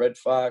name it, Red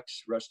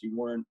Fox, Rusty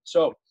Warren.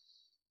 So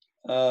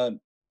I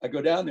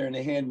go down there and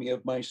they hand me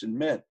Of Mice and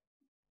Men.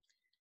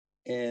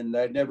 And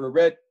I'd never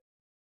read,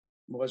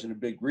 wasn't a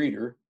big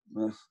reader,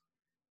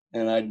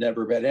 and I'd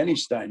never read any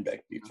Steinbeck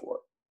before,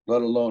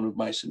 let alone Of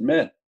Mice and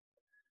Men.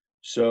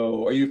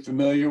 So are you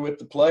familiar with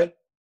the play,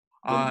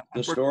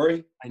 the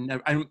story?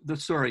 The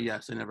story,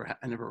 yes. I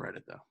never read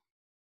it though.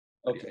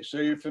 Okay, so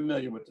you're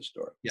familiar with the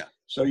story. Yeah.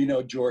 So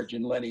George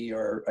and Lenny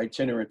are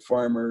itinerant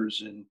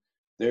farmers, and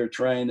they're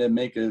trying to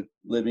make a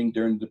living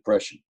during the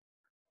Depression.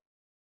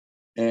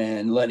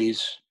 And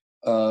Lenny's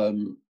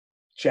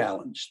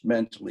challenged,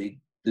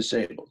 mentally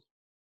disabled.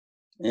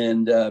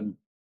 And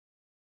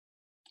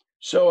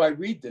so I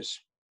read this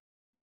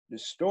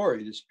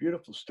story, this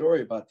beautiful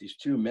story about these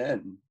two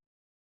men.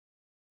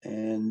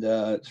 And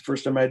it's the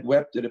first time I'd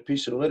wept at a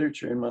piece of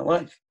literature in my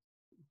life.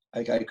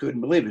 I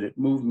couldn't believe it. It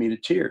moved me to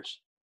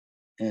tears.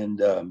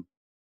 And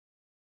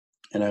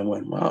I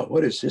went, wow,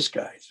 what is this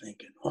guy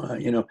thinking?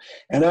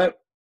 And let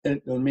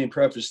me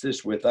preface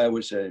this with, I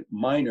was a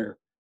minor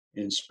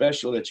in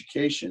special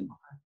education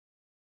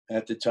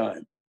at the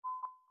time.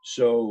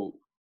 So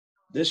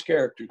this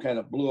character kind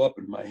of blew up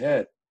in my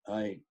head.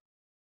 And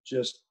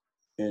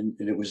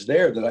it was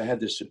there that I had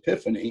this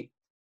epiphany,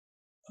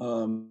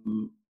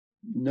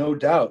 no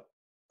doubt,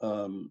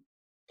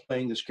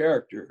 playing this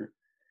character.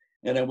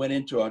 And I went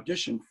into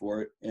audition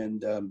for it,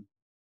 and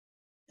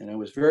I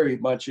was very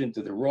much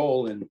into the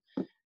role. And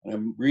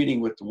I'm reading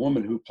with the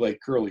woman who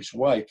played Curly's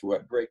wife, who I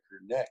break her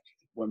neck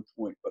at one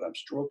point, but I'm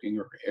stroking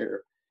her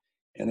hair,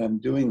 and I'm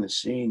doing the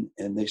scene,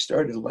 and they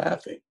started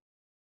laughing.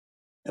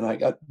 And I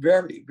got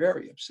very,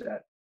 very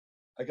upset.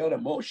 I got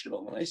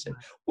emotional, and I said,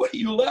 "What are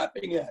you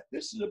laughing at?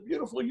 This is a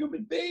beautiful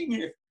human being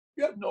here.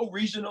 You have no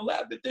reason to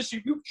laugh at this.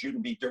 You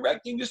shouldn't be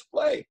directing this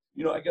play."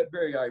 I got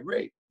very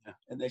irate. Yeah.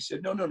 And they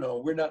said,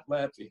 no, we're not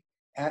laughing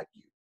at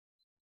you.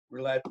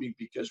 We're laughing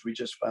because we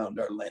just found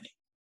our Lenny.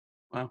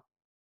 Wow.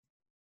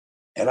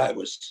 And I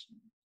was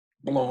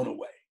blown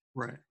away.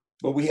 Right.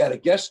 But we had a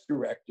guest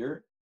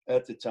director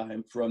at the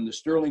time from the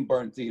Sterling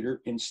Barn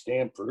Theater in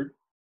Stamford.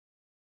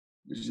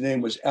 His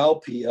name was Al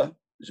Pia.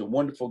 He's a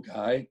wonderful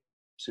guy,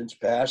 since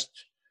passed,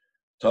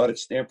 taught at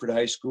Stanford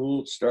High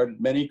School, started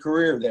many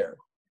career there.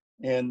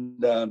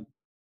 And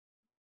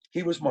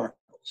he was marvelous.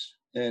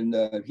 And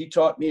he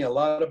taught me a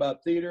lot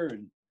about theater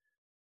and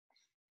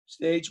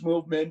stage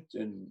movement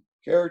and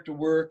character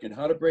work and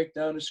how to break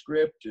down a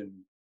script.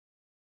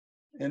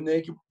 And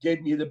they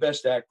gave me the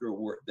Best Actor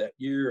award that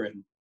year.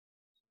 And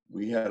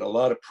we had a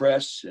lot of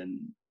press, and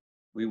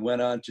we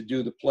went on to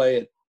do the play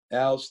at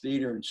Al's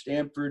Theater in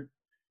Stamford.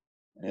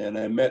 And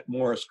I met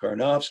Morris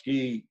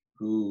Karnofsky,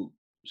 who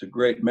was a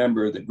great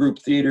member of the group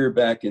theater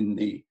back in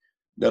the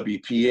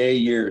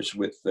WPA years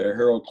with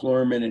Harold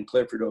Klorman and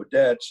Clifford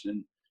Odets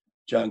and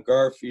John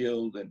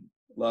Garfield and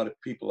a lot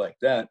of people like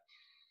that.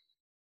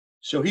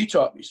 So he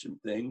taught me some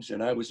things,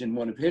 and I was in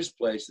one of his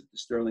plays at the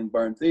Sterling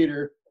Barn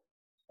Theater.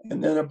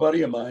 And then a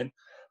buddy of mine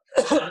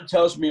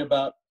tells me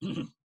about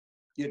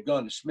he had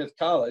gone to Smith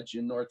College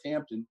in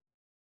Northampton,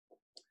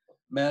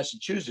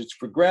 Massachusetts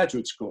for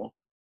graduate school.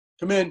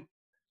 Come in.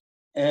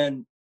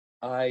 And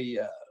I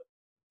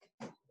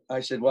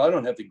said, well, I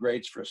don't have the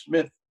grades for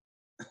Smith,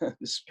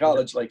 this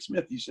college like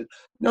Smith. He said,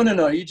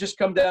 no, you just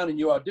come down and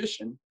you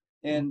audition,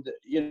 and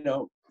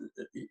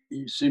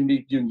you see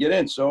me, you can get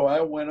in. So I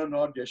went and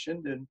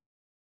auditioned, and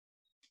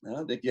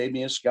they gave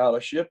me a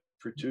scholarship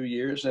for 2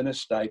 years and a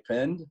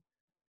stipend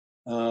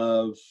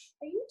of.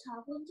 Are you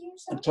talking to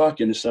yourself? I'm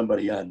talking to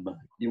somebody on mine.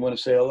 You want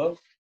to say hello?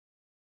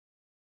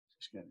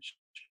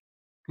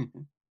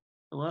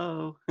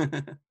 Hello.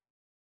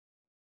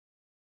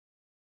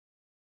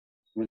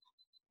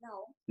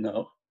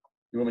 No.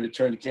 You want me to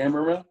turn the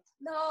camera around?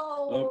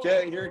 No.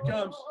 Okay, here it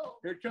comes.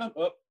 Here it comes.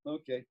 Oh,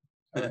 okay.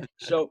 All right.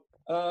 So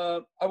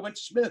I went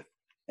to Smith,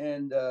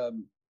 and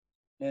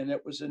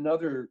it was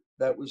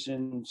that was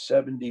in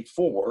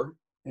 '74,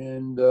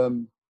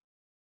 and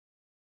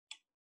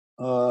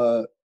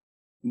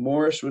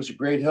Morris was a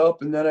great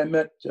help. And then I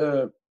met,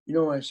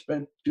 I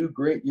spent 2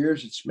 great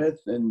years at Smith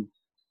and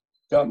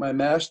got my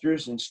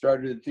master's and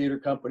started a theater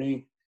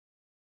company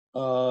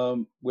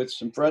with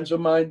some friends of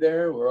mine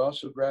there who were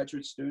also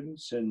graduate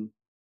students. And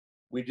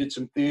we did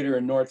some theater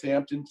in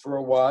Northampton for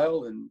a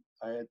while, and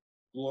I had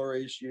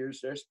glorious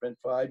years there, spent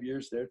 5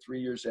 years there, 3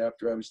 years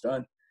after I was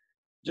done.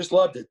 Just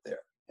loved it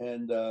there.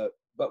 And,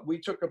 but we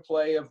took a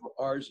play of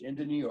ours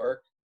into New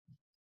York.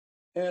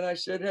 And I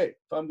said, hey,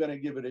 if I'm going to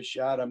give it a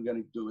shot, I'm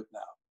going to do it now.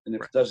 And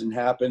if it doesn't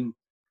happen,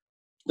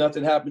 if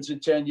nothing happens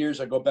in 10 years,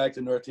 I go back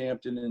to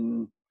Northampton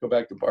and go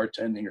back to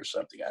bartending or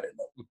something. I didn't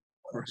know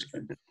what I was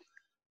going to do.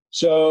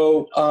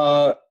 So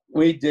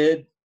we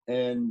did,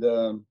 and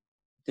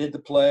did the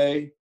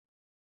play.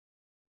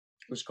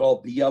 It was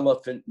called The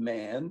Elephant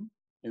Man.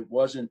 It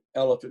wasn't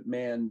Elephant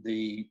Man,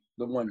 the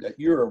one that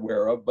you're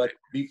aware of, but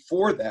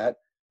before that,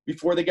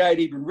 before the guy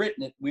had even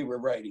written it, we were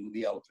writing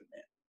The Elephant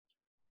Man.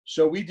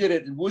 So we did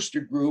it in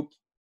Worcester Group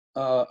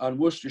on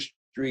Worcester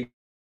Street.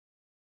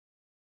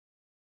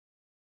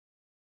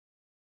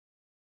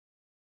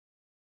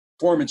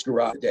 Performance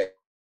Garage Day.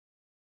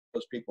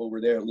 Those people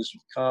were there.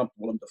 Elizabeth Comp,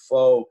 Willem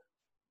Dafoe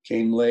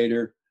came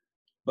later.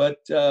 But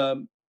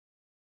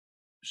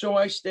so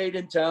I stayed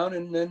in town,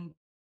 and then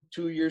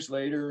 2 years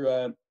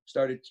later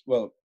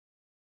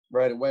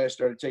right away I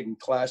started taking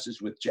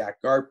classes with Jack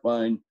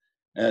Garfein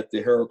at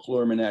the Harold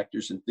Clurman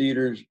Actors and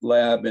Theaters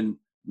Lab, and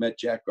met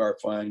Jack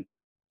Garfein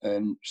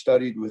and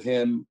studied with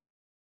him,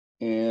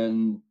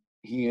 and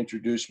he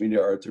introduced me to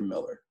Arthur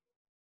Miller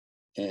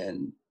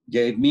and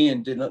gave me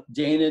and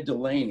Dana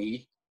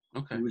Delaney,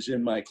 who was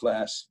in my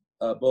class,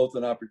 both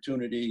an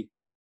opportunity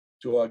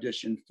to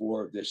audition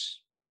for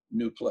this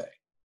new play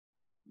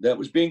that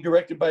was being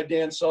directed by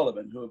Dan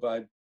Sullivan, who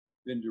I've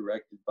been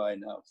directed by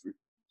now for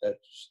that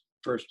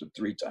first of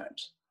 3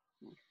 times.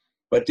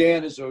 But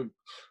Dan is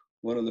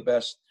one of the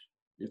best,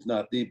 if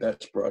not the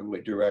best,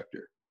 Broadway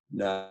director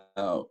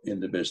now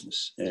in the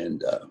business,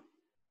 and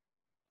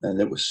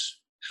it was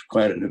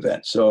quite an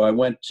event. So I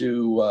went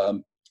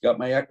to got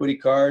my equity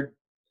card,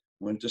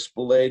 went to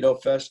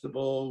Spoleto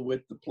Festival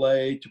with the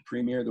play to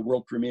premiere, the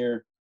world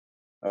premiere.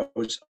 I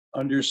was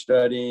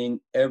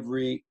understudying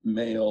every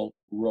male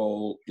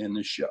role in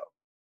the show.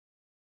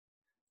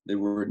 There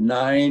were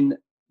 9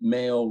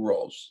 male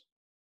roles.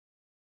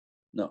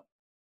 No,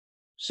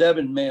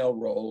 7 male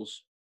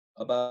roles,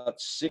 about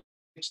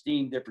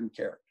 16 different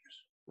characters,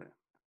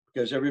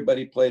 because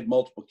everybody played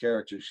multiple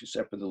characters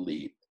except for the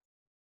lead.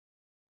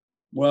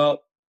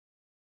 Well,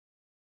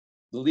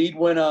 the lead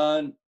went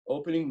on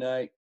opening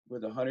night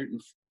with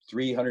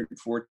 103,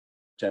 104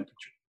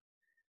 temperature.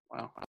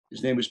 Wow.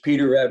 His name was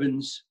Peter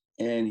Evans,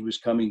 and he was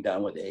coming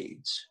down with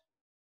AIDS.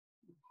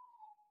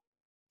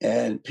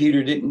 And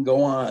Peter didn't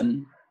go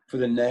on for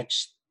the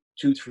next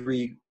 2,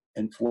 3,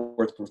 and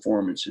 4th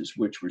performances,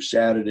 which were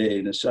Saturday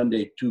and a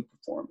Sunday 2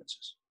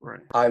 performances.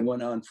 Right. I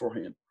went on for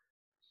him.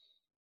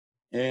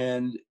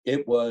 And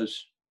it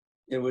was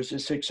a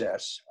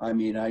success. I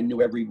mean, I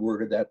knew every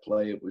word of that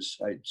play.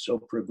 I'm so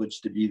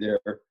privileged to be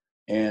there,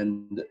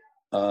 and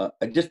I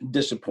didn't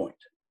disappoint.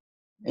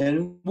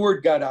 And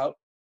word got out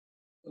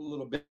a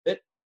little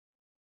bit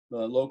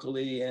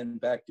locally and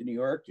back to New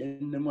York.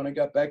 And then when I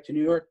got back to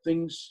New York,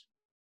 things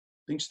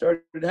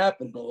started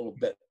happening a little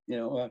bit.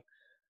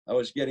 I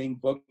was getting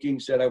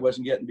bookings that I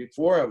wasn't getting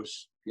before. I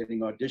was getting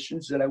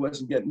auditions that I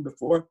wasn't getting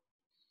before,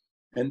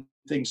 and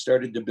things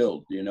started to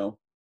build.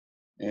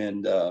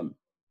 And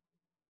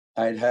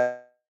I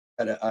had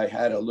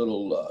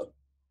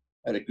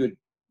a good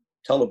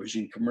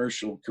television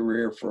commercial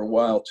career for a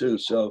while too,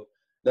 so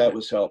that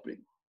was helping.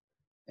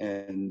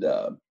 And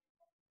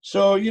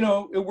so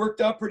it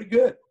worked out pretty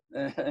good.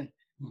 Then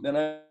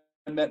I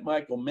met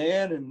Michael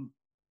Mann, and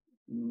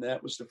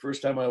that was the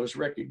first time I was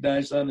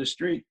recognized on the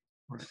street.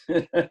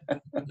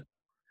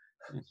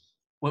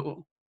 What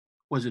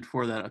was it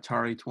for, that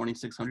Atari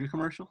 2600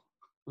 commercial?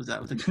 Was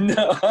that what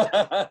No.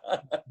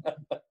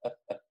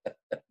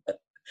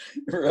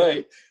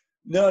 Right.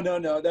 No.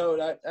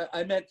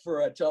 I meant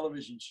for a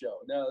television show.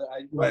 No,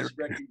 I was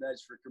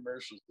recognized for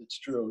commercials. It's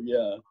true.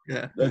 Yeah.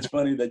 Yeah. That's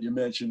funny that you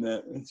mentioned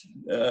that.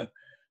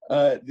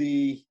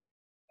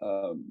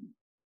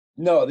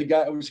 No, the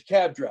guy was a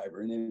cab driver,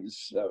 and he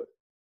was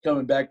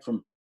coming back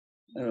from,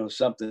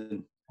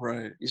 something.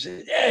 Right. He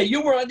said, "Hey,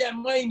 you were on that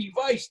Miami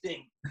Vice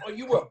thing. Oh,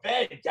 you were a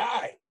bad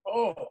guy.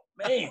 Oh,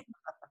 man."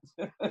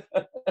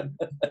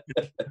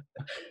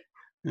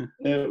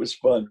 It was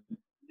fun.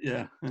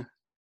 Yeah.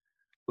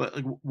 But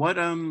what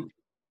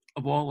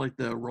of all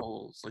the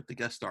roles, the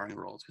guest starring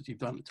roles, because you've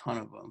done a ton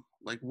of them,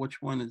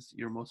 which one is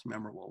your most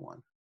memorable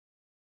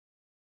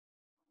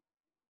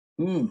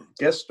one?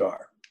 Guest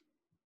star.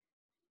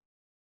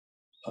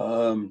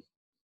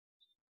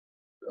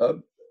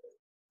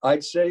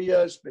 I'd say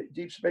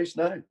Deep Space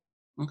Nine.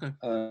 Okay.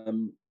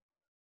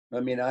 I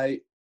mean,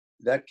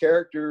 that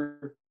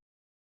character.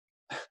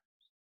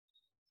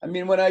 I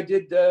mean, when I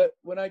did Ted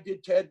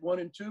 1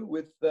 and 2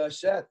 with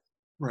Seth,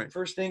 Right.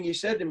 first thing he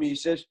said to me, he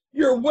says,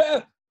 "You're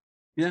Webb.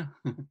 Yeah.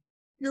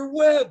 You're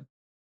Webb."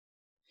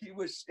 He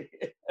was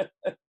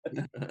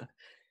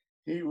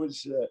he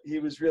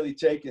was really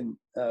taken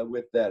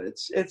with that.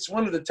 It's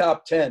one of the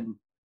top 10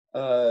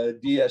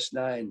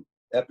 DS9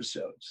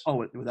 episodes.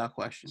 Oh, without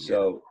question.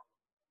 So,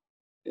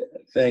 yeah,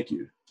 thank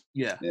you.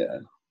 Yeah.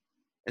 Yeah.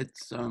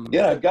 It's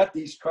Yeah, I've got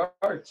these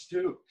cards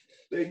too.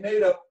 They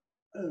made up.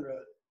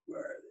 Where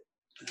are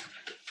they?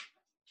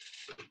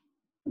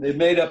 They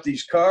made up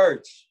these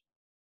cards.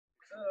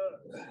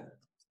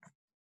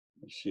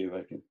 Let's see if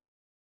I can.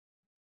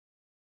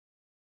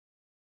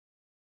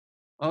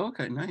 Oh,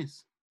 okay,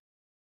 nice.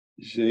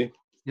 You see?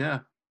 Yeah.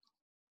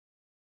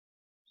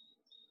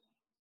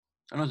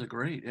 Those are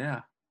great.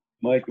 Yeah.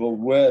 Michael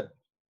Webb.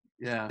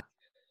 Yeah.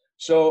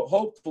 So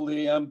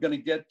hopefully I'm going to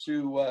get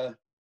to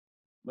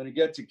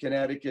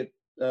Connecticut.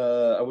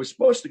 I was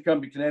supposed to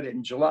come to Connecticut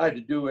in July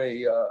to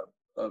do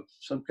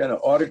some kind of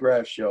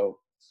autograph show.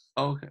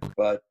 Oh, okay.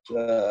 But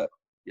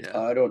yeah.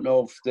 I don't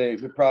know if they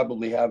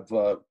probably have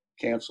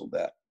canceled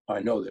that. I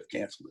know they've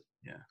canceled it.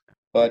 Yeah.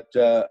 But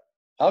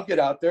I'll get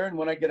out there, and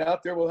when I get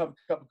out there, we'll have a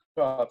cup of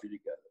coffee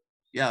together.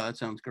 Yeah, that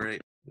sounds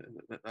great.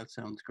 That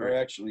sounds great. Or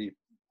actually,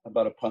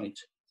 about a pint.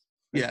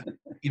 Yeah,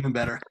 even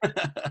better.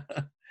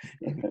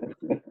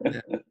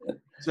 Yeah.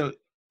 So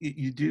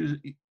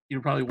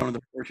you're probably one of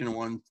the fortunate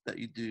ones that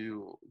you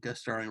do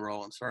guest starring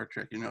role in Star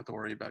Trek. You don't have to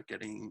worry about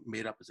getting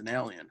made up as an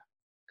alien,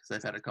 because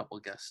I've had a couple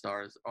of guest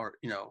stars, or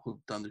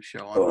who've done the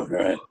show on,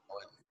 right.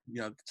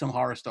 Some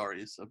horror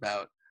stories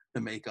about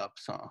the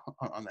makeups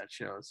on that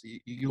show. So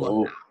you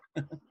love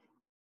that.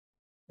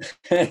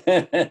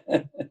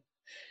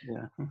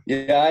 Yeah.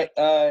 Yeah,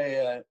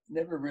 I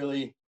never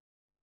really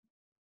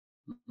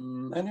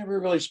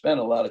spent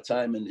a lot of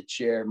time in the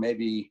chair.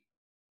 Maybe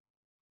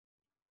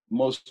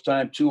most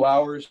time 2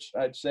 hours,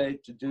 I'd say,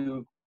 to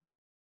do.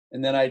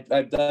 And then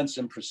I've done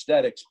some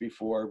prosthetics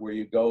before, where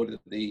you go to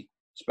the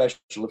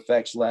special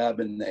effects lab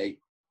and they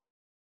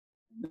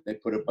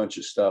put a bunch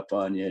of stuff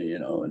on you,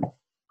 and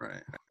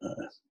right.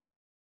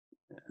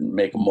 And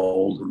make a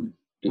mold and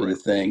do the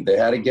thing. They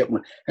had to get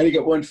one.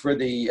 For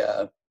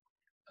the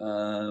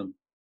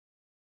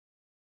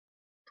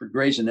for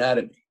Grey's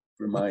Anatomy,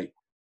 for my.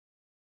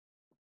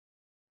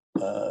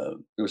 There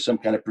was some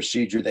kind of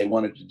procedure they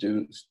wanted to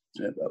do,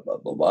 blah, blah,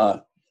 blah,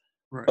 blah.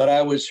 Right. But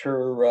I was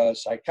her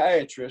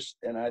psychiatrist,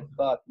 and I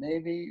thought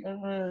maybe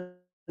I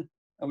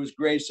was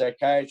Grey's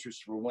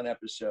psychiatrist for one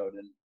episode,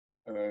 and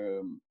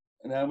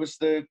I was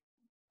the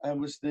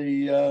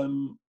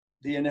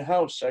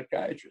in-house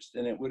psychiatrist,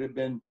 and it would have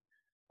been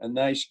a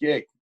nice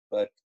gig,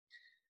 but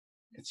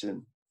it's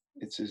a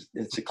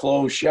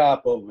closed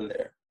shop over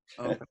there.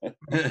 Okay.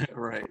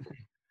 Right.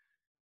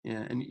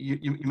 Yeah, and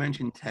you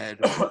mentioned Ted.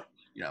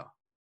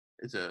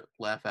 It's a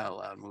laugh out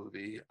loud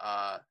movie.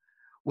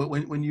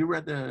 When you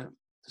read the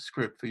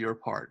script for your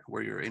part,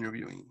 where you're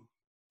interviewing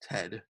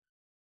Ted,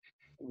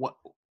 what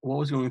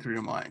was going through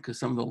your mind? Because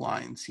some of the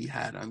lines he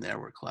had on there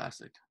were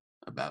classic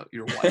about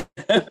your wife.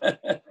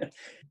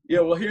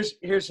 Yeah, well,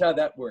 here's how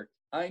that worked.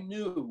 I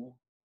knew,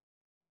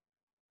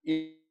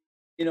 I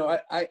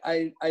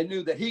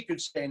knew that he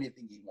could say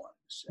anything he wanted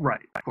to say.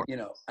 Right. Of course.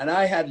 And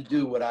I had to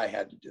do what I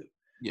had to do.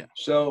 Yeah.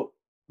 So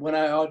when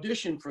I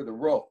auditioned for the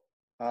role,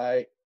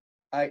 I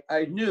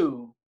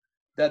knew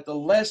that the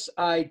less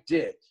I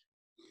did,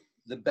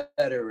 the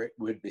better it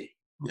would be.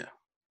 Yeah.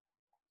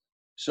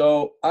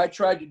 So I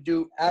tried to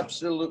do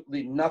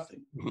absolutely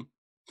nothing. Mm-hmm.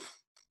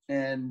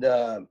 And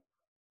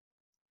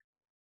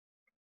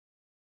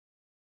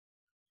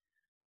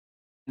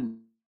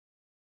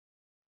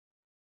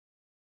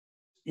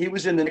he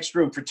was in the next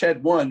room for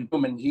Ted 1,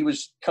 and he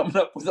was coming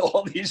up with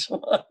all these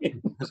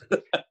lines.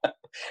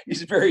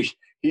 He's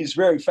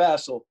very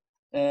facile,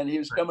 and he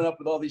was coming up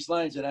with all these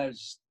lines, and I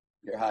was,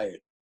 "You're hired."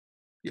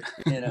 Yeah.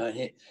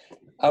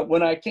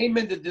 When I came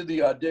in to do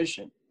the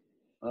audition,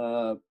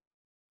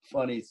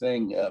 funny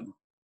thing,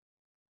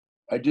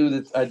 I do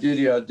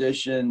the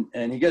audition,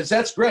 and he goes,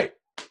 "That's great."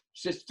 He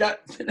says,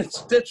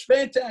 "That's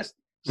fantastic."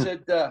 He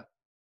said, "That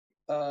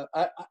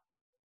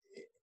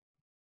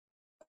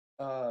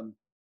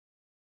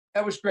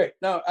was great.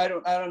 No, I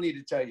don't need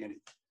to tell you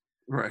anything."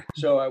 Right.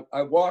 So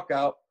I walk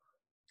out,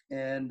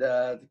 and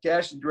the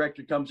casting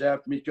director comes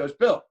after me. He goes,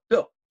 Bill,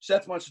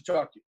 Seth wants to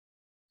talk to you."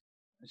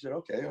 I said,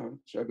 "Okay." All right.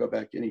 So I go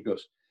back in. He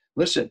goes,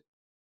 "Listen,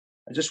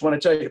 I just want to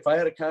tell you, if I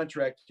had a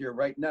contract here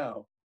right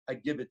now,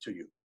 I'd give it to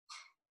you."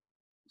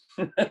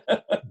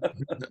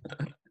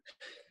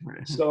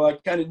 So I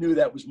kind of knew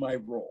that was my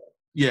role.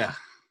 Yeah.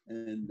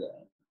 And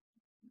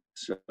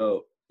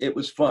so it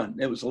was fun.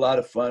 It was a lot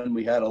of fun.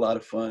 We had a lot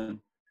of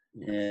fun,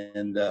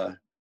 and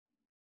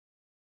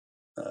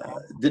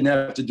didn't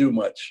have to do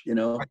much, It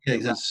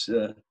was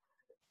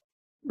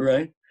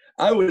right.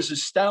 I was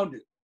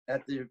astounded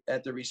at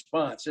the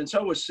response, and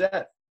so was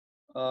Seth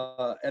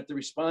at the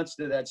response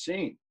to that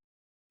scene.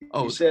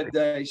 Oh, he said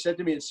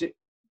to me,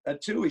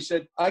 at 2, he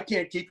said, I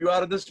can't keep you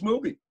out of this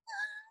movie.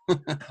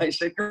 I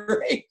said,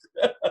 great.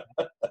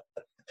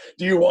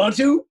 Do you want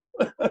to?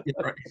 Yeah,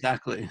 right,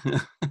 exactly.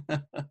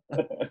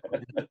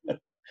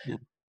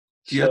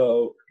 Yeah.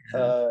 So,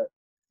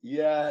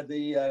 yeah,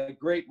 the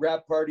great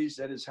rap parties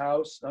at his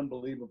house,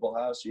 unbelievable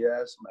house.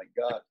 Yes, my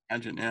God.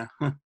 Imagine, yeah.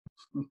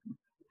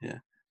 Yeah.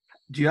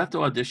 Do you have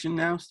to audition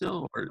now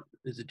still, or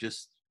is it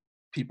just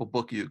people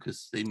book you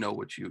because they know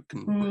what you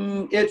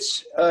can?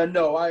 It's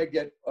no, I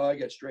get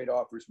straight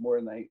offers more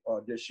than I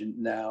audition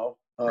now.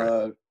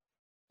 Right.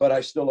 But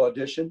I still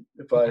audition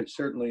if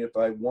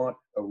I want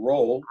a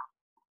role.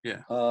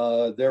 Yeah.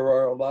 There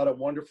are a lot of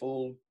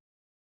wonderful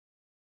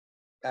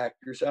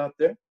actors out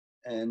there,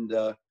 and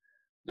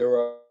there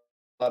are a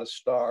lot of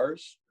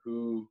stars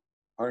who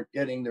aren't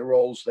getting the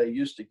roles they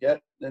used to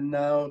get, and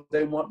now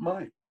they want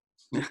mine.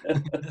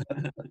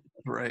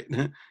 Right.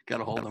 Got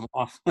to hold them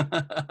off.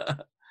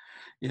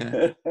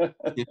 Yeah.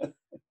 Yeah.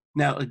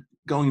 Now,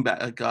 going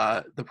back,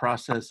 the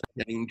process of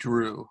getting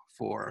Drew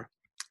for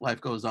Life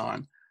Goes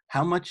On,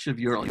 how much of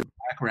your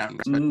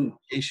background and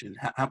education,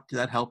 how did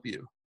that help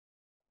you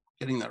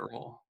getting that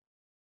role?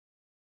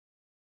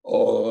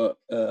 Oh,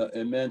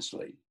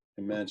 immensely,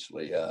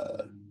 immensely.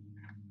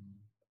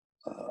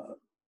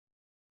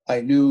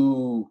 I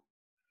knew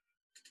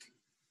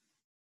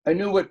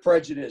what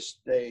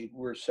prejudice they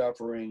were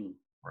suffering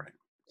Right.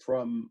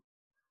 from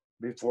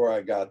before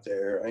I got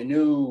there. I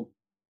knew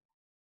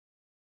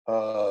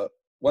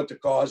what the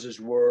causes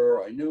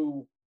were. I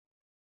knew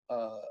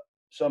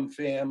some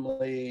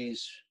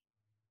families.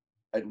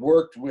 I'd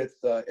worked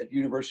with at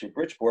University of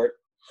Bridgeport.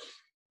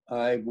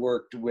 I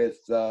worked with.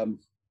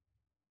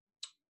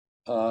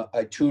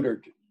 I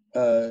tutored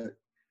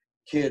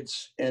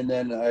kids, and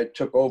then I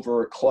took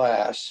over a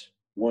class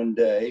one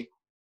day,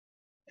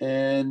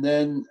 and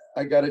then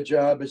I got a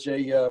job as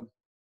it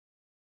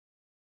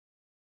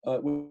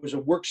was a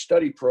work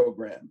study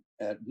program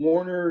at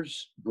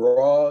Warner's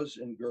Bras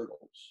and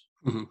Girdles.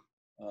 Mm-hmm.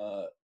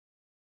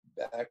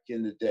 Back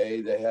in the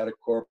day, they had a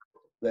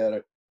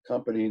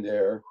company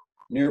there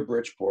near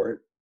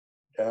Bridgeport,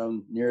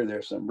 down near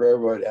there, some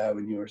Railroad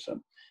Avenue or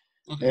something,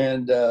 Okay.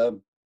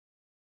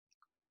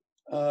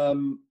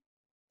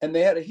 and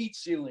they had a heat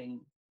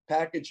sealing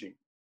packaging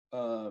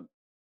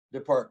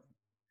department,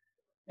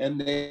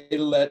 and they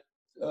let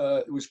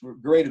it was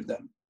great of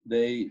them.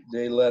 They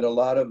let a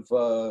lot of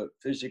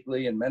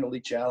physically and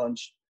mentally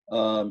challenged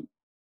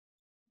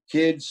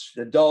kids,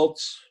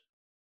 adults.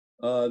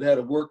 They had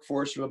a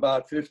workforce of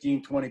about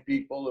 15, 20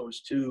 people. There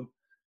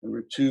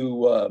were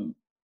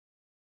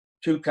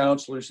two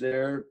counselors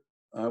there.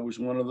 I was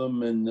one of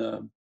them,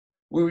 and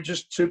we would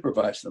just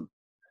supervise them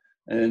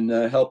and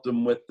help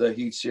them with the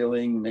heat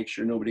sealing, make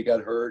sure nobody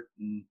got hurt,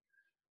 and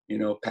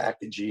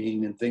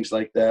packaging and things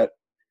like that.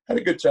 Had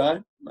a good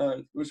time.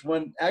 It was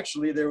when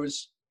actually there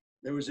was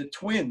a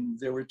twin.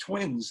 There were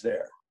twins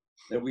there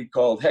that we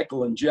called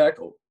Heckle and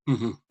Jekyll.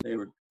 Mm-hmm. They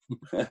were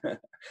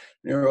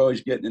they were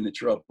always getting into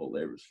trouble.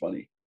 They were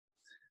funny,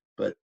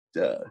 but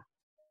so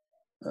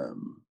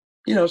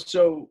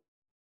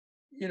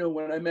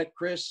when I met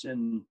Chris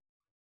and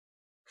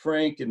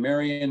Frank and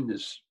Marion,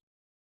 his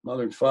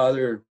mother and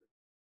father,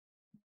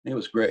 it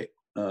was great.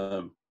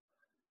 And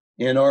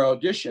our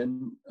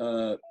audition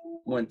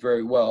went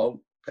very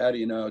well.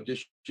 Patty and I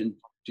auditioned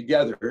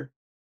together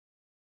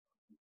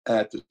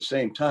at the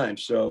same time.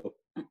 So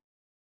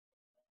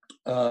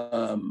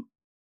I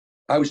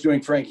was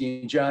doing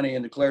Frankie and Johnny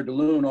and the Claire de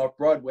Lune off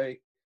Broadway.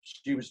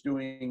 She was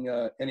doing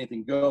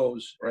Anything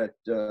Goes at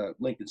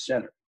Lincoln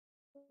Center.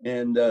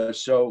 And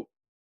so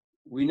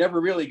we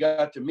never really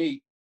got to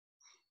meet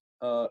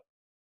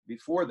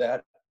before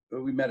that.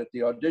 But we met at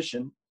the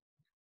audition.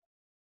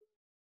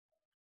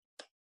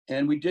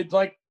 And we did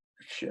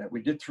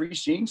we did 3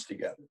 scenes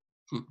together.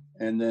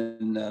 And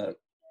then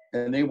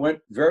and they went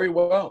very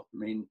well. I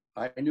mean,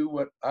 I knew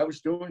what I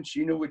was doing,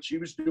 she knew what she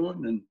was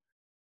doing, and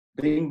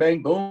bing,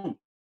 bang, boom,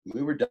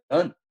 we were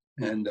done.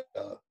 And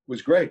it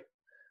was great.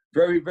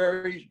 Very,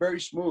 very, very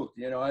smooth.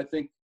 I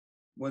think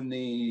when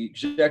the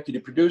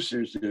executive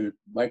producers,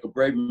 Michael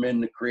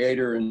Braverman, the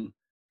creator, and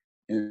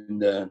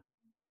I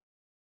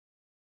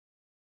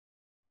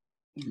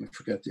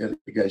forgot the other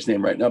guy's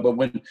name right now, but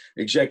when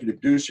executive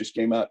producers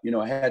came out,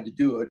 I had to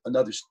do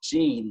another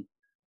scene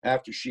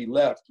after she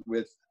left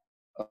with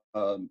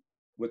the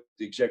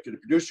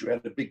executive producer who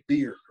had a big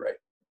beard, right?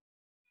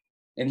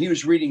 And he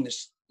was reading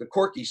the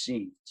Corky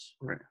scenes.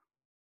 Right.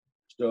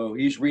 So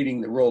he's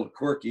reading the role of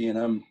Corky, and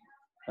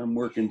I'm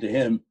working to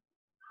him.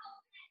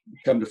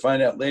 Come to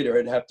find out later,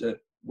 I'd have to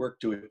work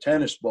to a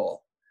tennis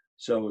ball.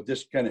 So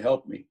this kind of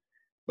helped me.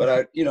 But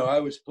I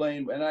was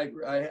playing, and I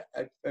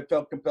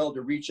felt compelled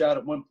to reach out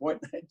at one point,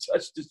 and I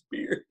touched his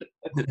beard.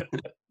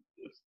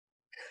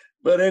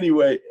 But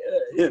anyway,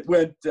 it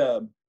went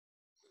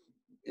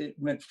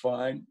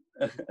fine,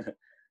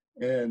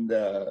 and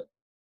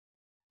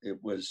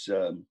it was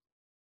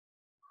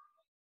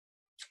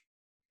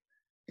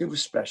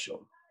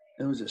special.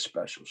 It was a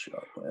special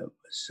show. It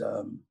was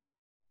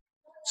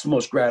it's the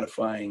most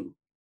gratifying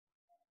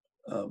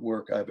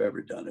work I've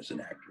ever done as an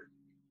actor.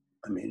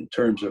 I mean, in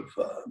terms of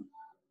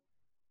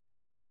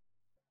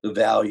the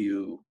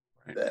value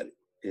that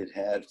it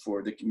had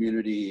for the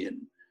community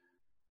and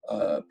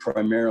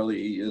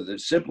primarily the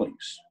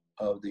siblings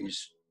of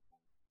these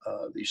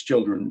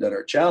children that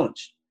are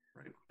challenged.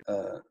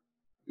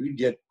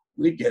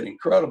 We'd get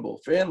incredible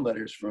fan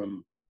letters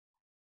from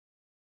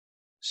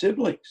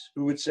siblings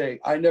who would say,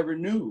 "I never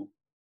knew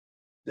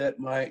that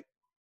my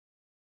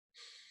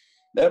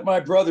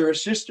brother or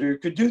sister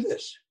could do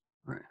this."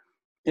 Right.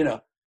 You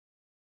know,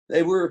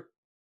 it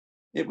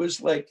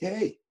was like,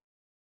 hey,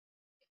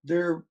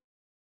 they're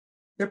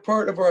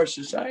part of our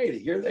society.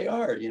 Here they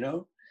are,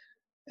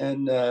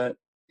 and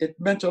it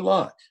meant a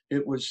lot.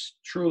 It was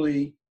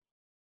truly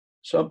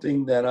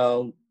something that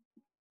I'll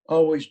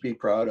always be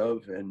proud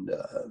of, and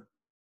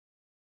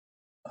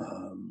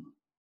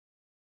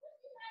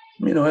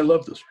I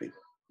love those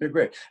people. They're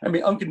great. I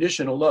mean,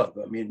 unconditional love.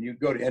 I mean, you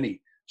go to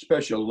any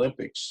Special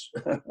Olympics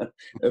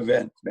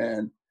event,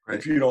 man. Right.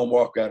 If you don't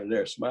walk out of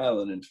there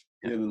smiling and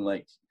feeling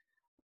like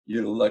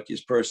you're the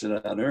luckiest person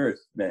on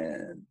earth,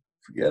 man,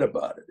 forget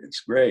about it.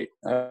 It's great.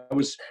 I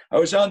was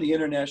on the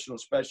International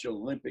Special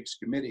Olympics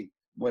Committee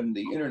when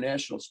the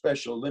International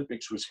Special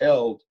Olympics was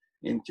held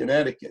in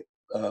Connecticut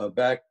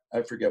back,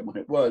 I forget when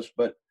it was,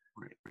 but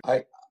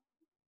I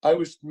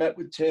was met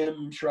with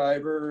Tim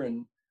Shriver,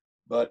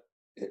 but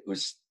it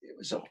was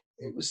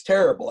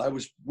terrible. I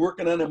was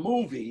working on a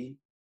movie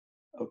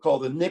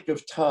called The Nick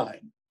of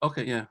Time.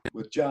 Okay, yeah.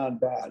 With John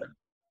Badham.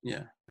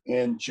 Yeah.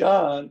 And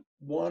John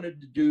wanted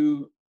to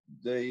do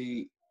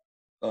the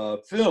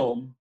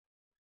film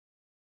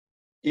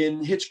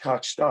in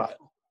Hitchcock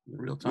style,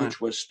 real time,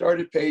 which was start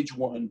at page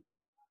 1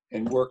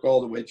 and work all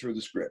the way through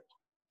the script,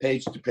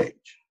 page to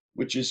page,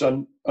 which is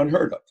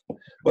unheard of.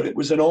 But it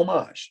was an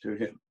homage to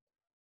him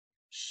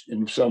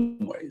in some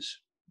ways,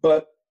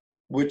 but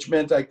which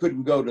meant I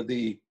couldn't go to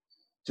the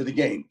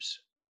games,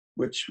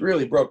 which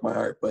really broke my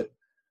heart. But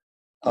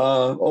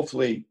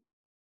hopefully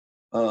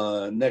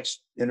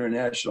next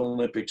International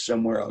Olympics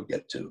somewhere I'll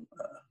get to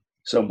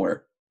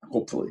somewhere,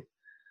 hopefully.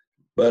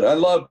 But I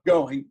love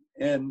going,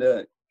 and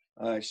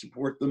I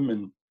support them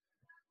and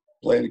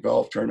play the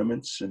golf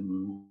tournaments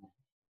and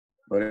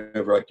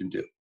whatever I can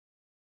do.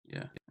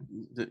 Yeah,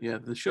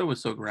 the show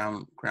was so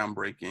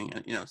groundbreaking,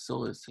 and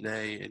still is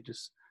today. It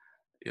just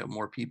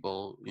more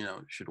people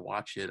should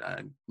watch it.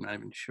 I'm not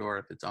even sure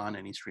if it's on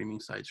any streaming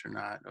sites or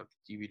not of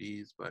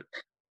DVDs, but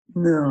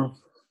no.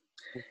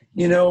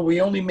 We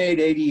only made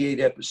 88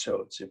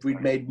 episodes. If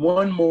we'd made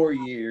one more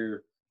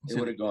year, it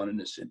would have gone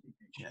into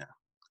syndication. Yeah,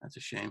 that's a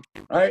shame.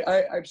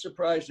 I'm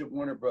surprised that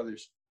Warner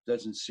Brothers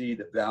doesn't see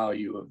the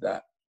value of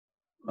that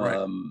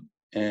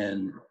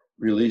and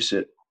release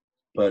it.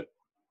 But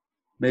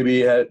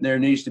maybe there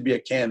needs to be a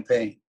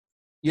campaign.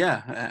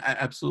 Yeah,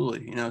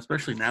 absolutely.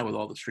 Especially now with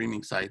all the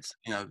streaming sites,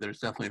 there's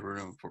definitely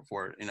room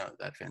for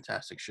that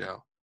fantastic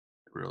show.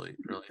 Really.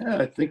 Yeah,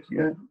 I think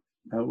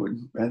I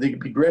think it'd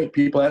be great.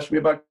 People ask me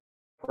about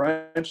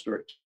Crime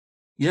Stories.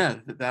 Yeah,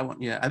 that one.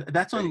 Yeah,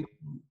 that's on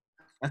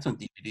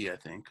DVD. I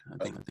think.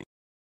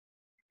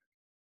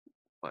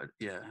 But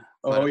yeah.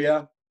 Oh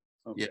yeah.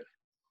 Okay.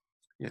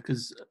 Yeah,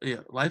 because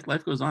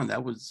Life Goes On.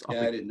 That was. I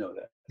didn't know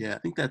that. Yeah, I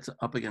think that's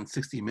up against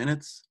 60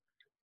 Minutes,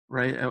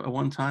 right? At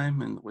one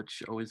time, and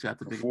which always got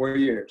the big 4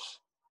 years.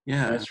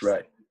 Yeah, that's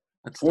right.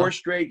 That's 4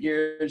 straight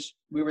years.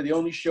 We were the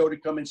only show to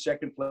come in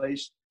second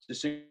place to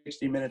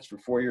 60 Minutes for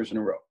 4 years in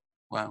a row.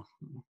 Wow.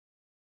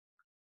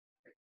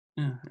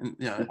 Yeah,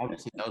 and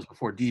obviously that was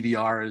before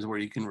DVRs, where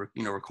you can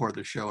record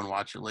the show and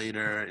watch it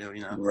later.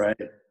 Right.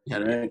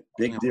 Right.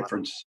 Big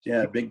difference.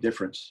 Yeah, big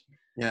difference.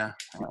 Yeah.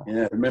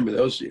 Yeah, remember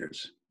those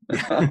years.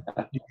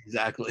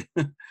 Exactly.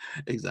 A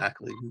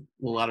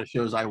lot of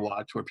shows I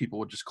watch where people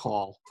would just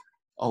call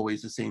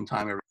always the same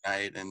time every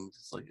night, and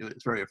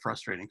it's very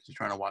frustrating because you're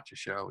trying to watch a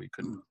show, you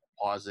couldn't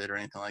pause it or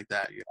anything like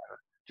that. You gotta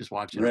just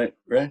watch it.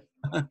 Right.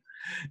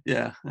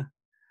 Yeah.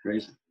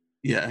 Crazy.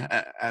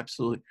 Yeah,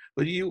 absolutely.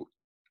 But you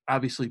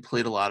obviously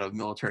played a lot of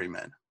military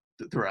men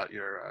throughout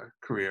your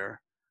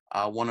career.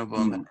 One of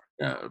them,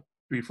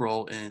 brief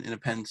role in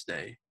Independence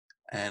Day,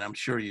 and I'm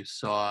sure you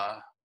saw.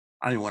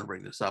 I don't even want to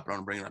bring this up, but I'm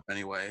going to bring it up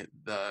anyway.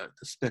 The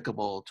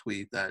despicable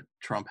tweet that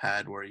Trump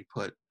had where he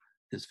put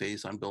his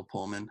face on Bill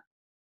Pullman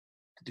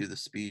to do the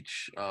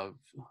speech of.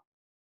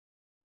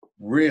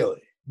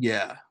 Really?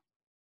 Yeah.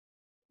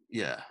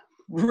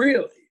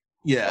 Really?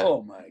 Yeah.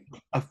 Oh my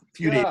God. A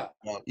few days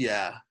ago.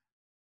 Yeah.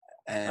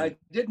 And I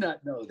did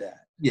not know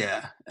that.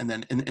 Yeah. And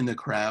then in the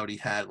crowd, he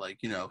had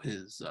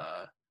his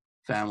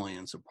family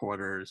and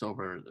supporters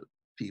over the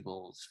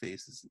people's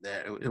faces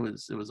there. It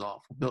was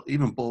awful.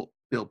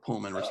 Bill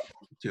Pullman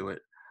responded to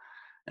it,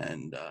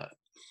 and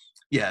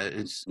it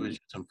was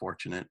just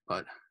unfortunate.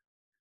 But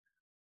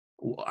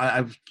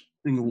I've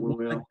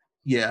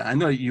I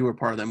know you were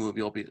part of that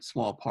movie, albeit a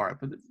small part,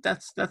 but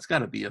that's got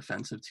to be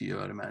offensive to you,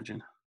 I'd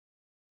imagine.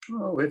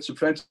 Oh, it's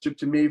offensive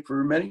to me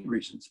for many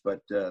reasons,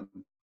 but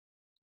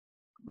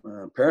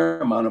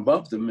paramount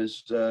above them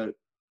is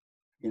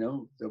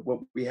what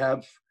we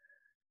have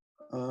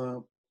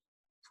for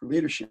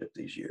leadership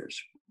these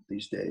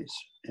these days,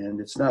 and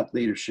it's not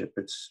leadership.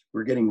 It's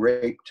we're getting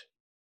raped,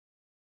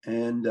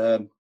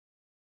 and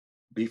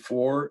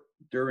before,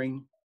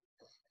 during,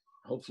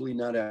 hopefully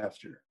not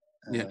after.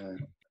 Yeah.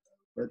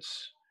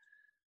 Let's.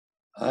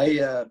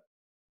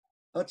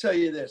 I'll tell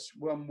you this.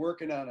 Well, I'm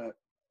working on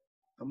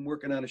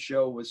a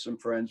show with some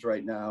friends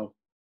right now.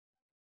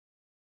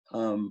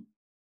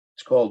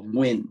 It's called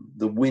WIN,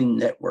 the WIN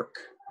Network.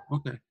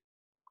 Okay.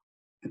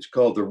 It's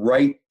called the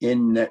Right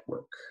In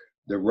Network,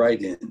 the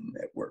Right In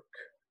Network.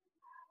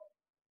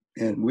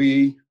 And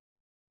we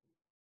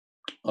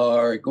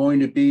are going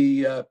to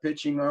be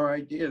pitching our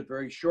idea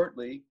very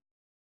shortly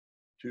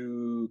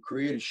to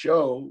create a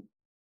show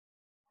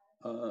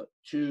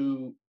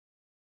to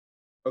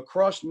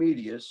across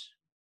medias,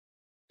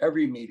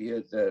 every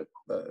media, the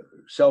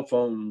cell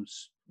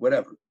phones,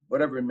 whatever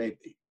it may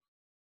be.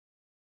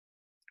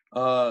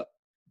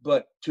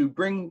 But to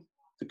bring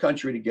the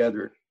country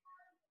together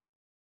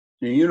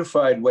in a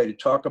unified way to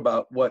talk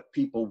about what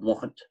people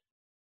want,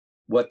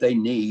 what they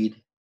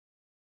need,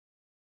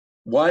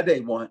 why they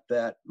want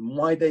that, and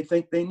why they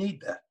think they need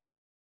that.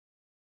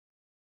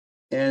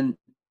 And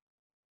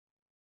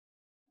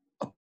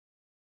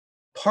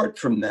apart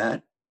from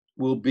that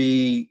will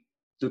be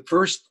the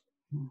first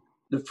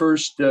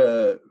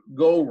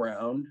go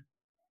round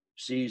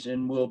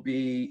season will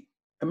be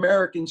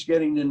Americans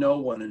getting to know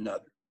one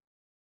another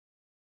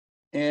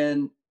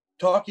and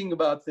talking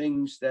about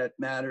things that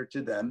matter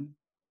to them.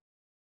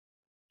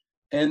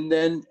 And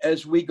then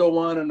as we go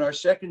on in our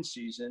second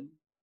season,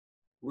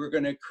 we're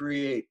going to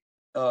create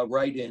a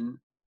write-in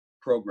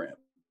program.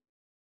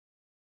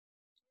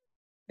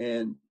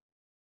 And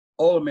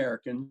all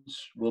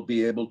Americans will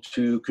be able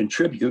to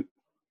contribute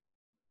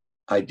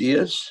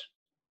ideas,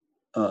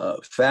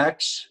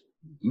 facts,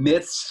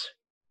 myths,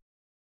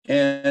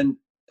 and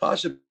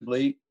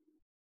possibly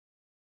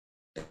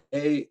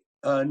a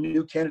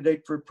new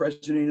candidate for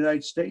president of the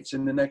United States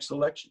in the next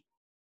election.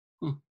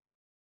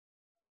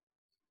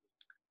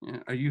 Yeah.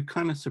 Are you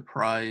kind of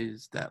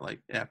surprised that,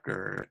 like,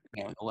 after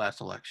the last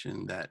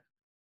election, that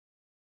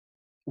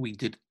we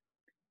did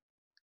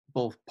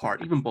both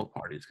parties,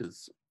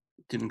 because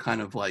didn't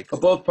kind of like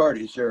Both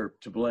parties are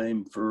to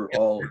blame for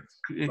all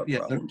our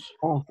problems.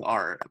 both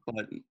are,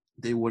 but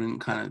they wouldn't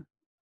kind of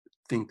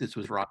think this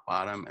was rock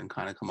bottom and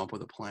kind of come up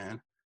with a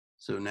plan.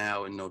 So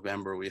now in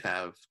November we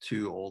have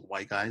two old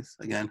white guys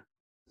again.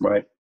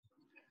 Right.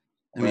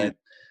 I mean, right.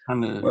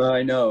 Kind of. Well,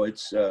 I know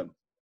it's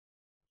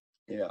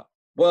yeah.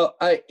 Well,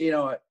 I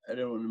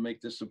don't want to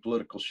make this a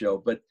political show,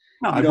 but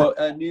No,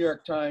 New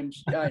York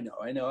Times. I know.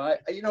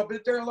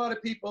 But there are a lot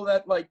of people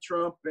that like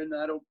Trump, and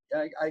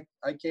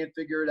I can't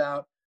figure it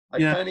out. I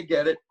kind of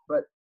get it,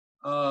 but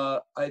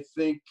I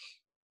think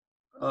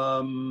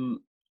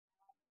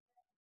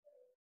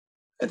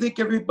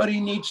everybody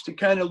needs to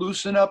kind of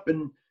loosen up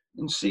and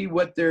see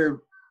what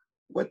their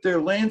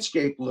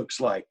landscape looks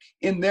like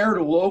in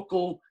their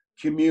local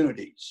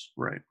communities.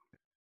 Right.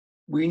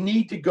 We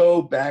need to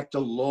go back to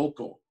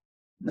local.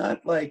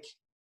 Not like,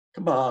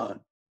 come on,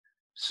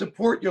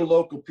 support your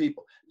local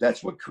people.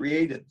 That's what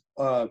created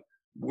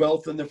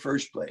wealth in the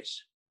first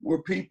place.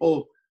 Were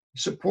people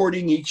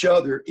supporting each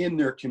other in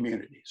their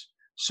communities.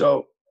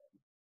 So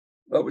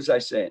what was I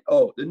saying?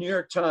 Oh, the New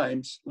York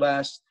Times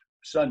last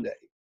Sunday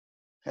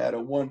had a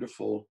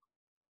wonderful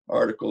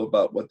article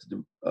about what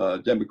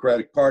the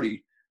Democratic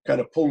Party kind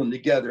of pulling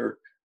together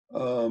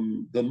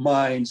the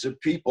minds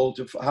of people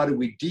to how do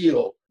we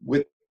deal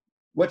with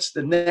what's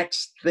the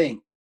next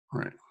thing.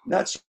 Right.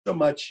 Not so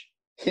much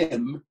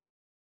him,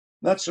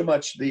 not so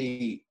much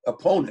the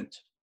opponent,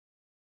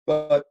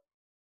 but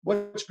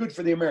what's good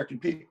for the American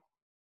people.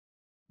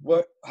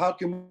 How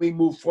can we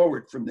move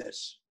forward from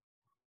this?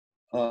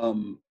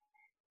 And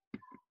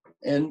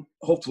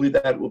hopefully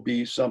that will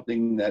be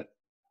something that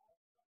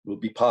will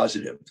be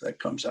positive that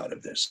comes out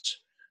of this.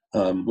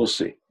 We'll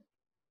see.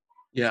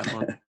 Yeah.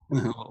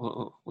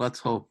 Well, let's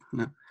hope.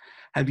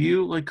 Have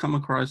you come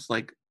across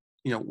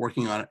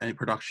working on any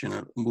production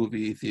of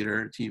movie,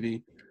 theater,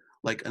 TV,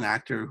 like an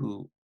actor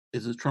who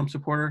is a Trump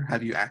supporter?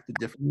 Have you acted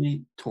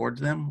differently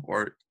towards them,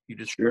 or you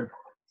just sure?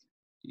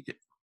 Yeah.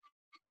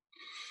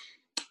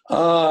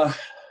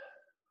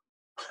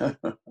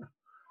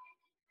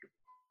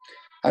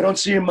 I don't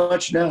see him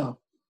much now.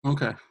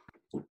 Okay.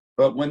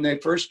 But when they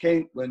first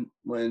came, when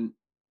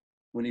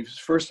he was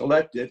first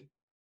elected,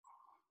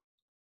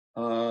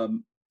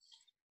 and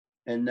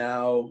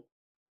now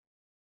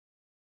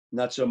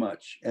not so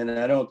much. And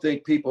I don't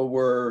think people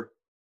were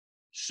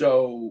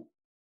so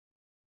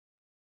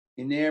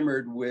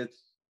enamored with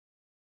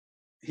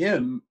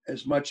him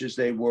as much as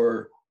they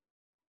were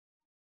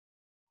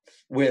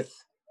with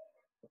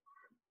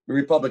the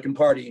Republican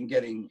Party and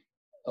getting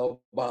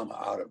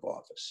Obama out of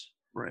office.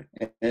 Right.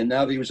 And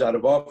now that he was out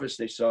of office,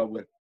 they saw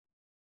what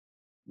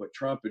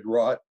Trump had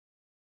wrought,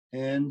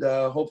 and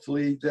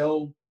hopefully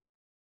they'll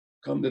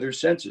come to their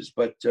senses.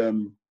 But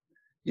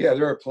yeah,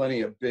 there are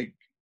plenty of big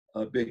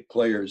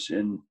players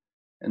in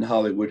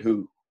Hollywood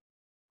who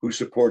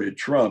supported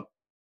Trump.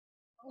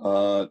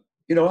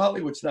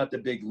 Hollywood's not the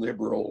big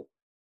liberal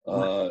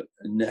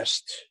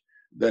nest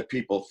that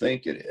people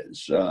think it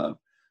is.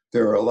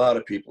 There are a lot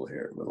of people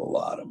here with a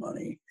lot of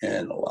money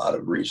and a lot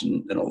of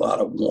reason and a lot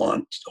of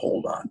want to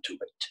hold on to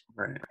it.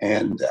 Right.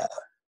 And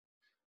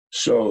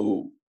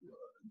so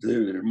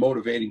there are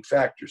motivating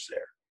factors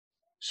there.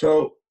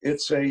 So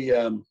it's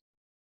a,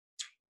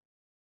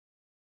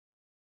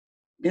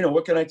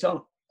 what can I tell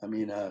them? I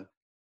mean,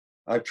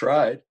 I've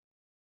tried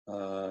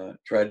to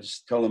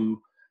tell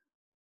them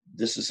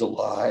this is a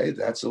lie,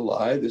 that's a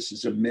lie, this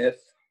is a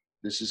myth,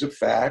 this is a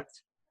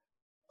fact.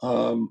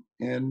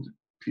 And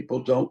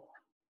people don't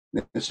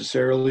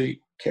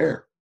necessarily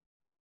care.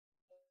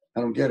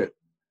 I don't get it.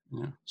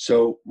 Yeah.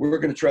 So we're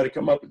going to try to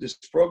come up with this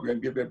program,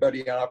 give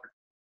everybody an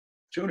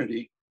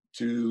opportunity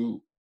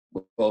to,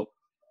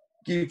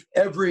 give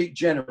every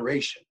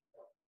generation.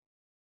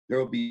 There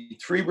will be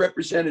 3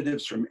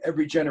 representatives from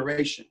every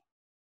generation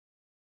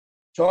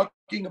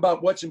talking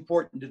about what's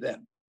important to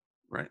them.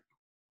 Right.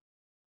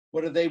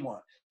 What do they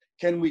want?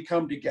 Can we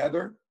come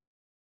together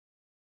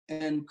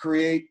and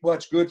create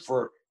what's good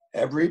for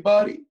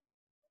everybody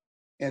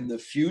and the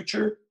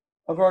future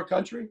of our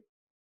country,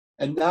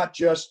 and not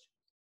just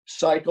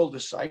cycle to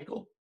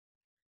cycle?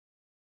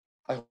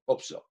 I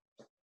hope so.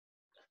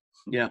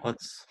 Yeah,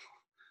 let's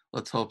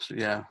hope so.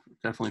 Yeah,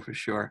 definitely for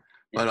sure.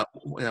 But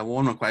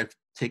one more, I've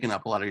taken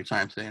up a lot of your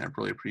time today, and I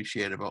really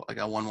appreciate it. But I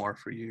got one more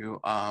for you.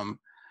 I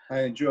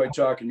enjoyed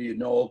talking to you,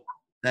 Noel.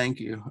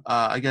 Thank you.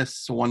 I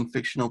guess one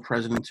fictional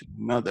president to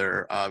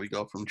another. We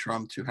go from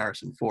Trump to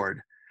Harrison Ford,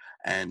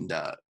 and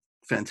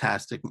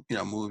fantastic,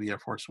 movie. Air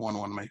Force One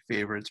of my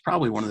favorites.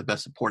 Probably one of the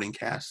best supporting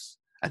casts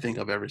I think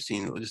I've ever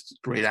seen. It was just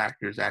great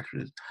actors,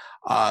 actresses.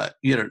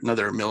 You had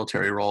another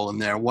military role in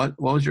there. What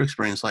was your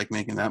experience like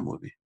making that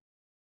movie?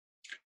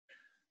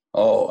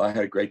 Oh, I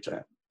had a great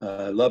time.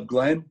 I love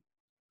Glenn.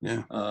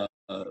 Yeah.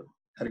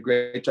 Had a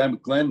great time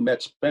with Glenn.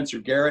 Met Spencer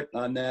Garrett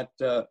on that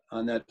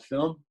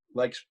film.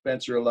 Like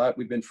Spencer a lot.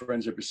 We've been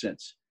friends ever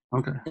since.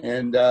 Okay.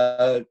 And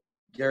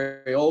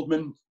Gary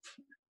Oldman,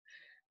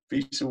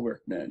 piece of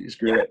work, man. He's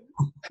great.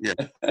 Yeah.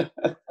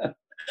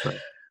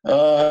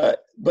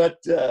 But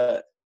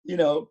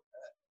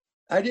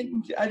I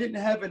didn't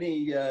have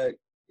any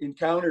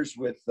encounters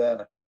with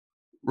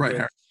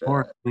right.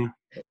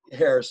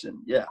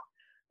 Harrison. Yeah.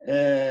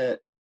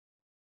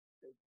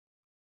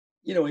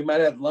 We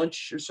might have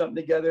lunch or something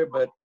together,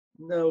 but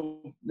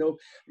no.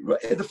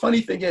 The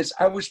funny thing is,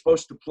 I was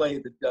supposed to play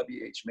the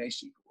W.H.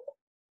 Macy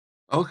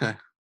role. Okay.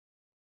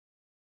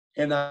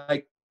 And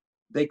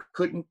they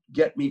couldn't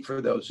get me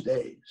for those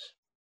days.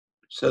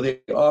 So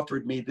they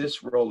offered me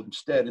this role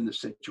instead in the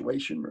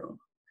Situation Room.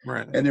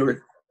 Right. And there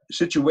were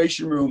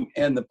Situation Room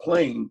and The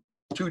Plane,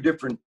 two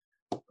different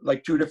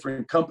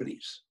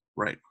companies.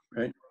 Right.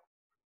 Right.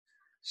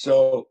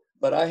 So,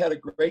 but I had a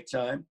great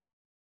time.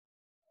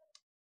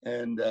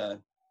 And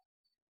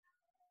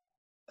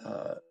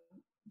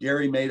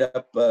Gary made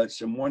up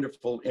some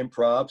wonderful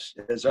improvs,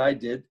 as I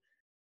did.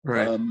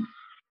 Right.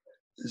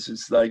 This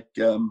is like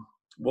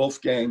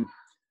Wolfgang,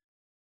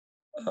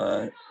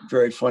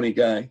 very funny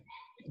guy.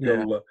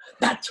 Yeah.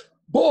 That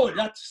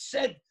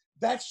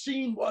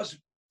scene was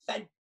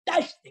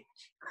fantastic,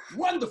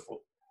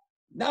 wonderful.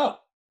 Now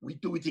we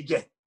do it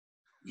again.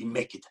 We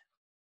make it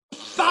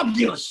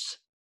fabulous.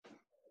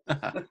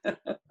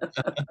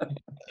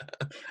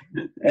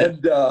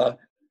 And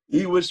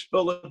he was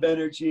full of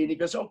energy, and he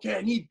goes, "Okay,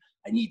 I need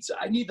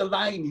the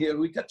line here.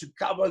 We got to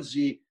cover as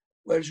we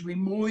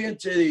move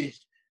into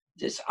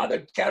this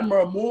other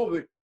camera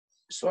move.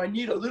 So I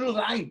need a little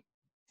line."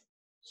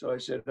 So I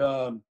said,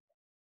 so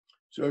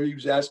he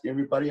was asking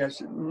everybody. I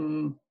said,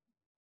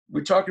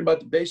 "We're talking about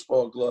the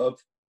baseball glove,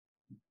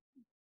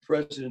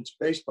 President's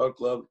baseball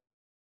glove.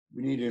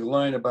 We needed a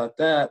line about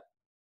that."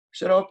 I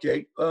said,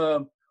 "Okay,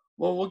 well,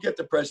 we'll get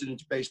the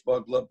President's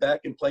baseball glove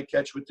back and play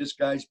catch with this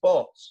guy's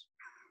balls."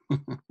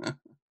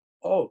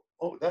 Oh,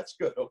 that's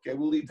good. Okay,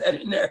 we'll leave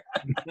that in there.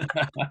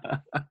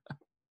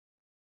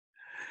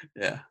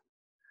 Yeah.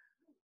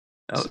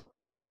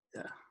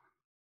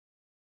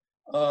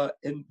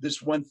 And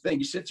this one thing,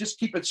 he said, just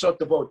keep it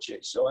sotto voce.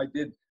 So I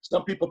did.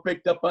 Some people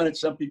picked up on it,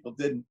 some people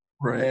didn't.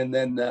 Right. And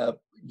then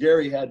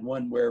Gary had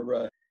one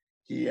where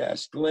he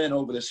asked Glenn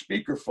over the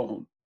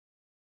speakerphone.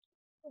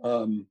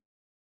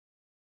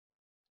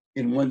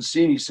 In one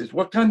scene, he says,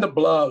 "What kind of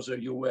blouse are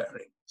you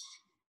wearing,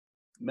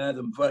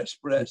 Madam Vice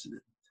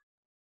President?"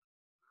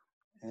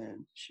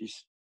 And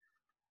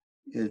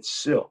it's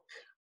silk.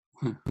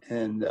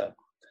 And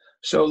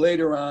so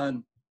later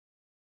on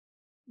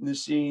in the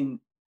scene,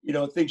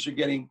 things are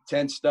getting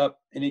tensed up,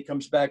 and he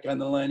comes back on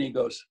the line. He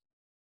goes,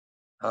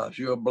 "How's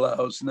your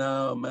blouse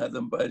now,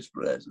 Madam Vice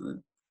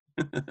President?"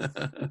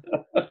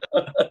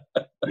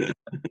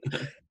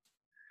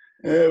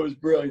 It was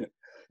brilliant.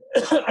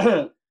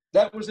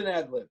 That was an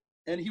ad lib,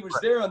 and he was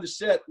there on the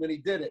set when he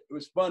did it. It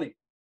was funny.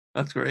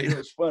 That's great. It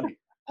was funny.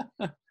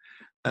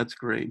 That's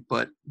great.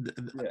 But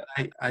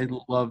I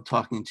love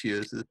talking to you.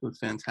 This was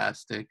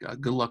fantastic.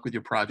 Good luck with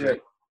your project.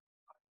 Great.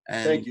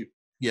 And thank you.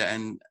 Yeah,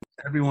 and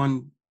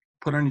everyone,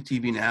 put on your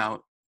TV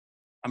now.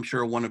 I'm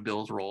sure one of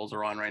Bill's roles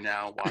are on right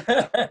now.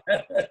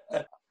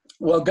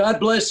 Well, God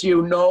bless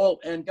you, Noel,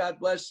 and God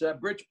bless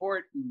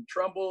Bridgeport and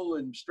Trumbull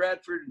and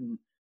Stratford and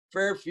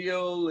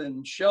Fairfield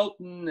and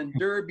Shelton and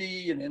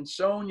Derby and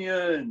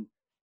Ansonia and,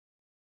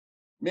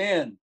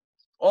 man,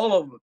 all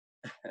of them.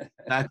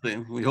 Exactly.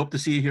 We hope to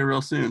see you here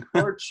real soon.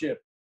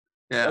 Courtship.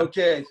 Yeah.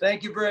 Okay.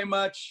 Thank you very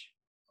much.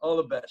 All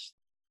the best.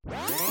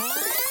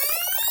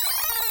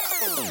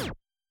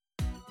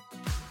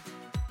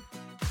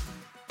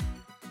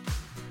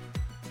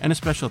 And a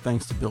special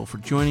thanks to Bill for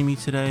joining me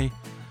today.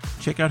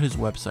 Check out his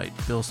website,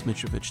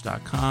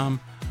 billsmitrovich.com,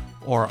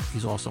 or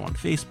he's also on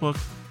Facebook.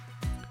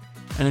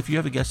 And if you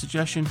have a guest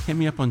suggestion, hit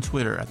me up on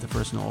Twitter at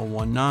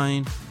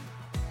thefirstknoll19,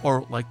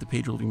 or like the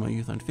page Living My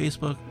Youth on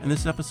Facebook. And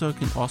this episode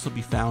can also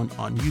be found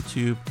on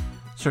YouTube.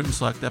 Certain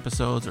select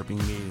episodes are being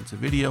made into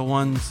video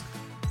ones.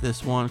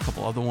 This one, a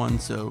couple other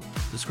ones. So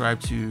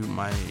subscribe to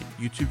my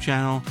YouTube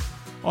channel.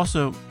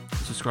 Also,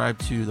 subscribe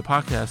to the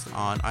podcast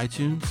on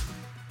iTunes.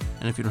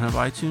 And if you don't have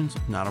iTunes,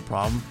 not a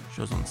problem. It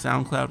shows on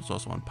SoundCloud. It's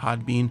also on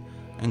Podbean.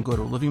 And go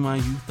to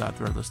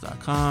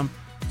livingmyyouth.threadless.com.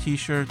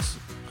 T-shirts,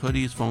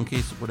 hoodies, phone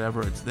cases,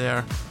 whatever, it's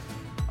there.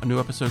 A new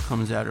episode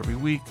comes out every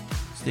week.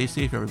 Stay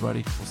safe,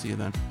 everybody. We'll see you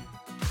then.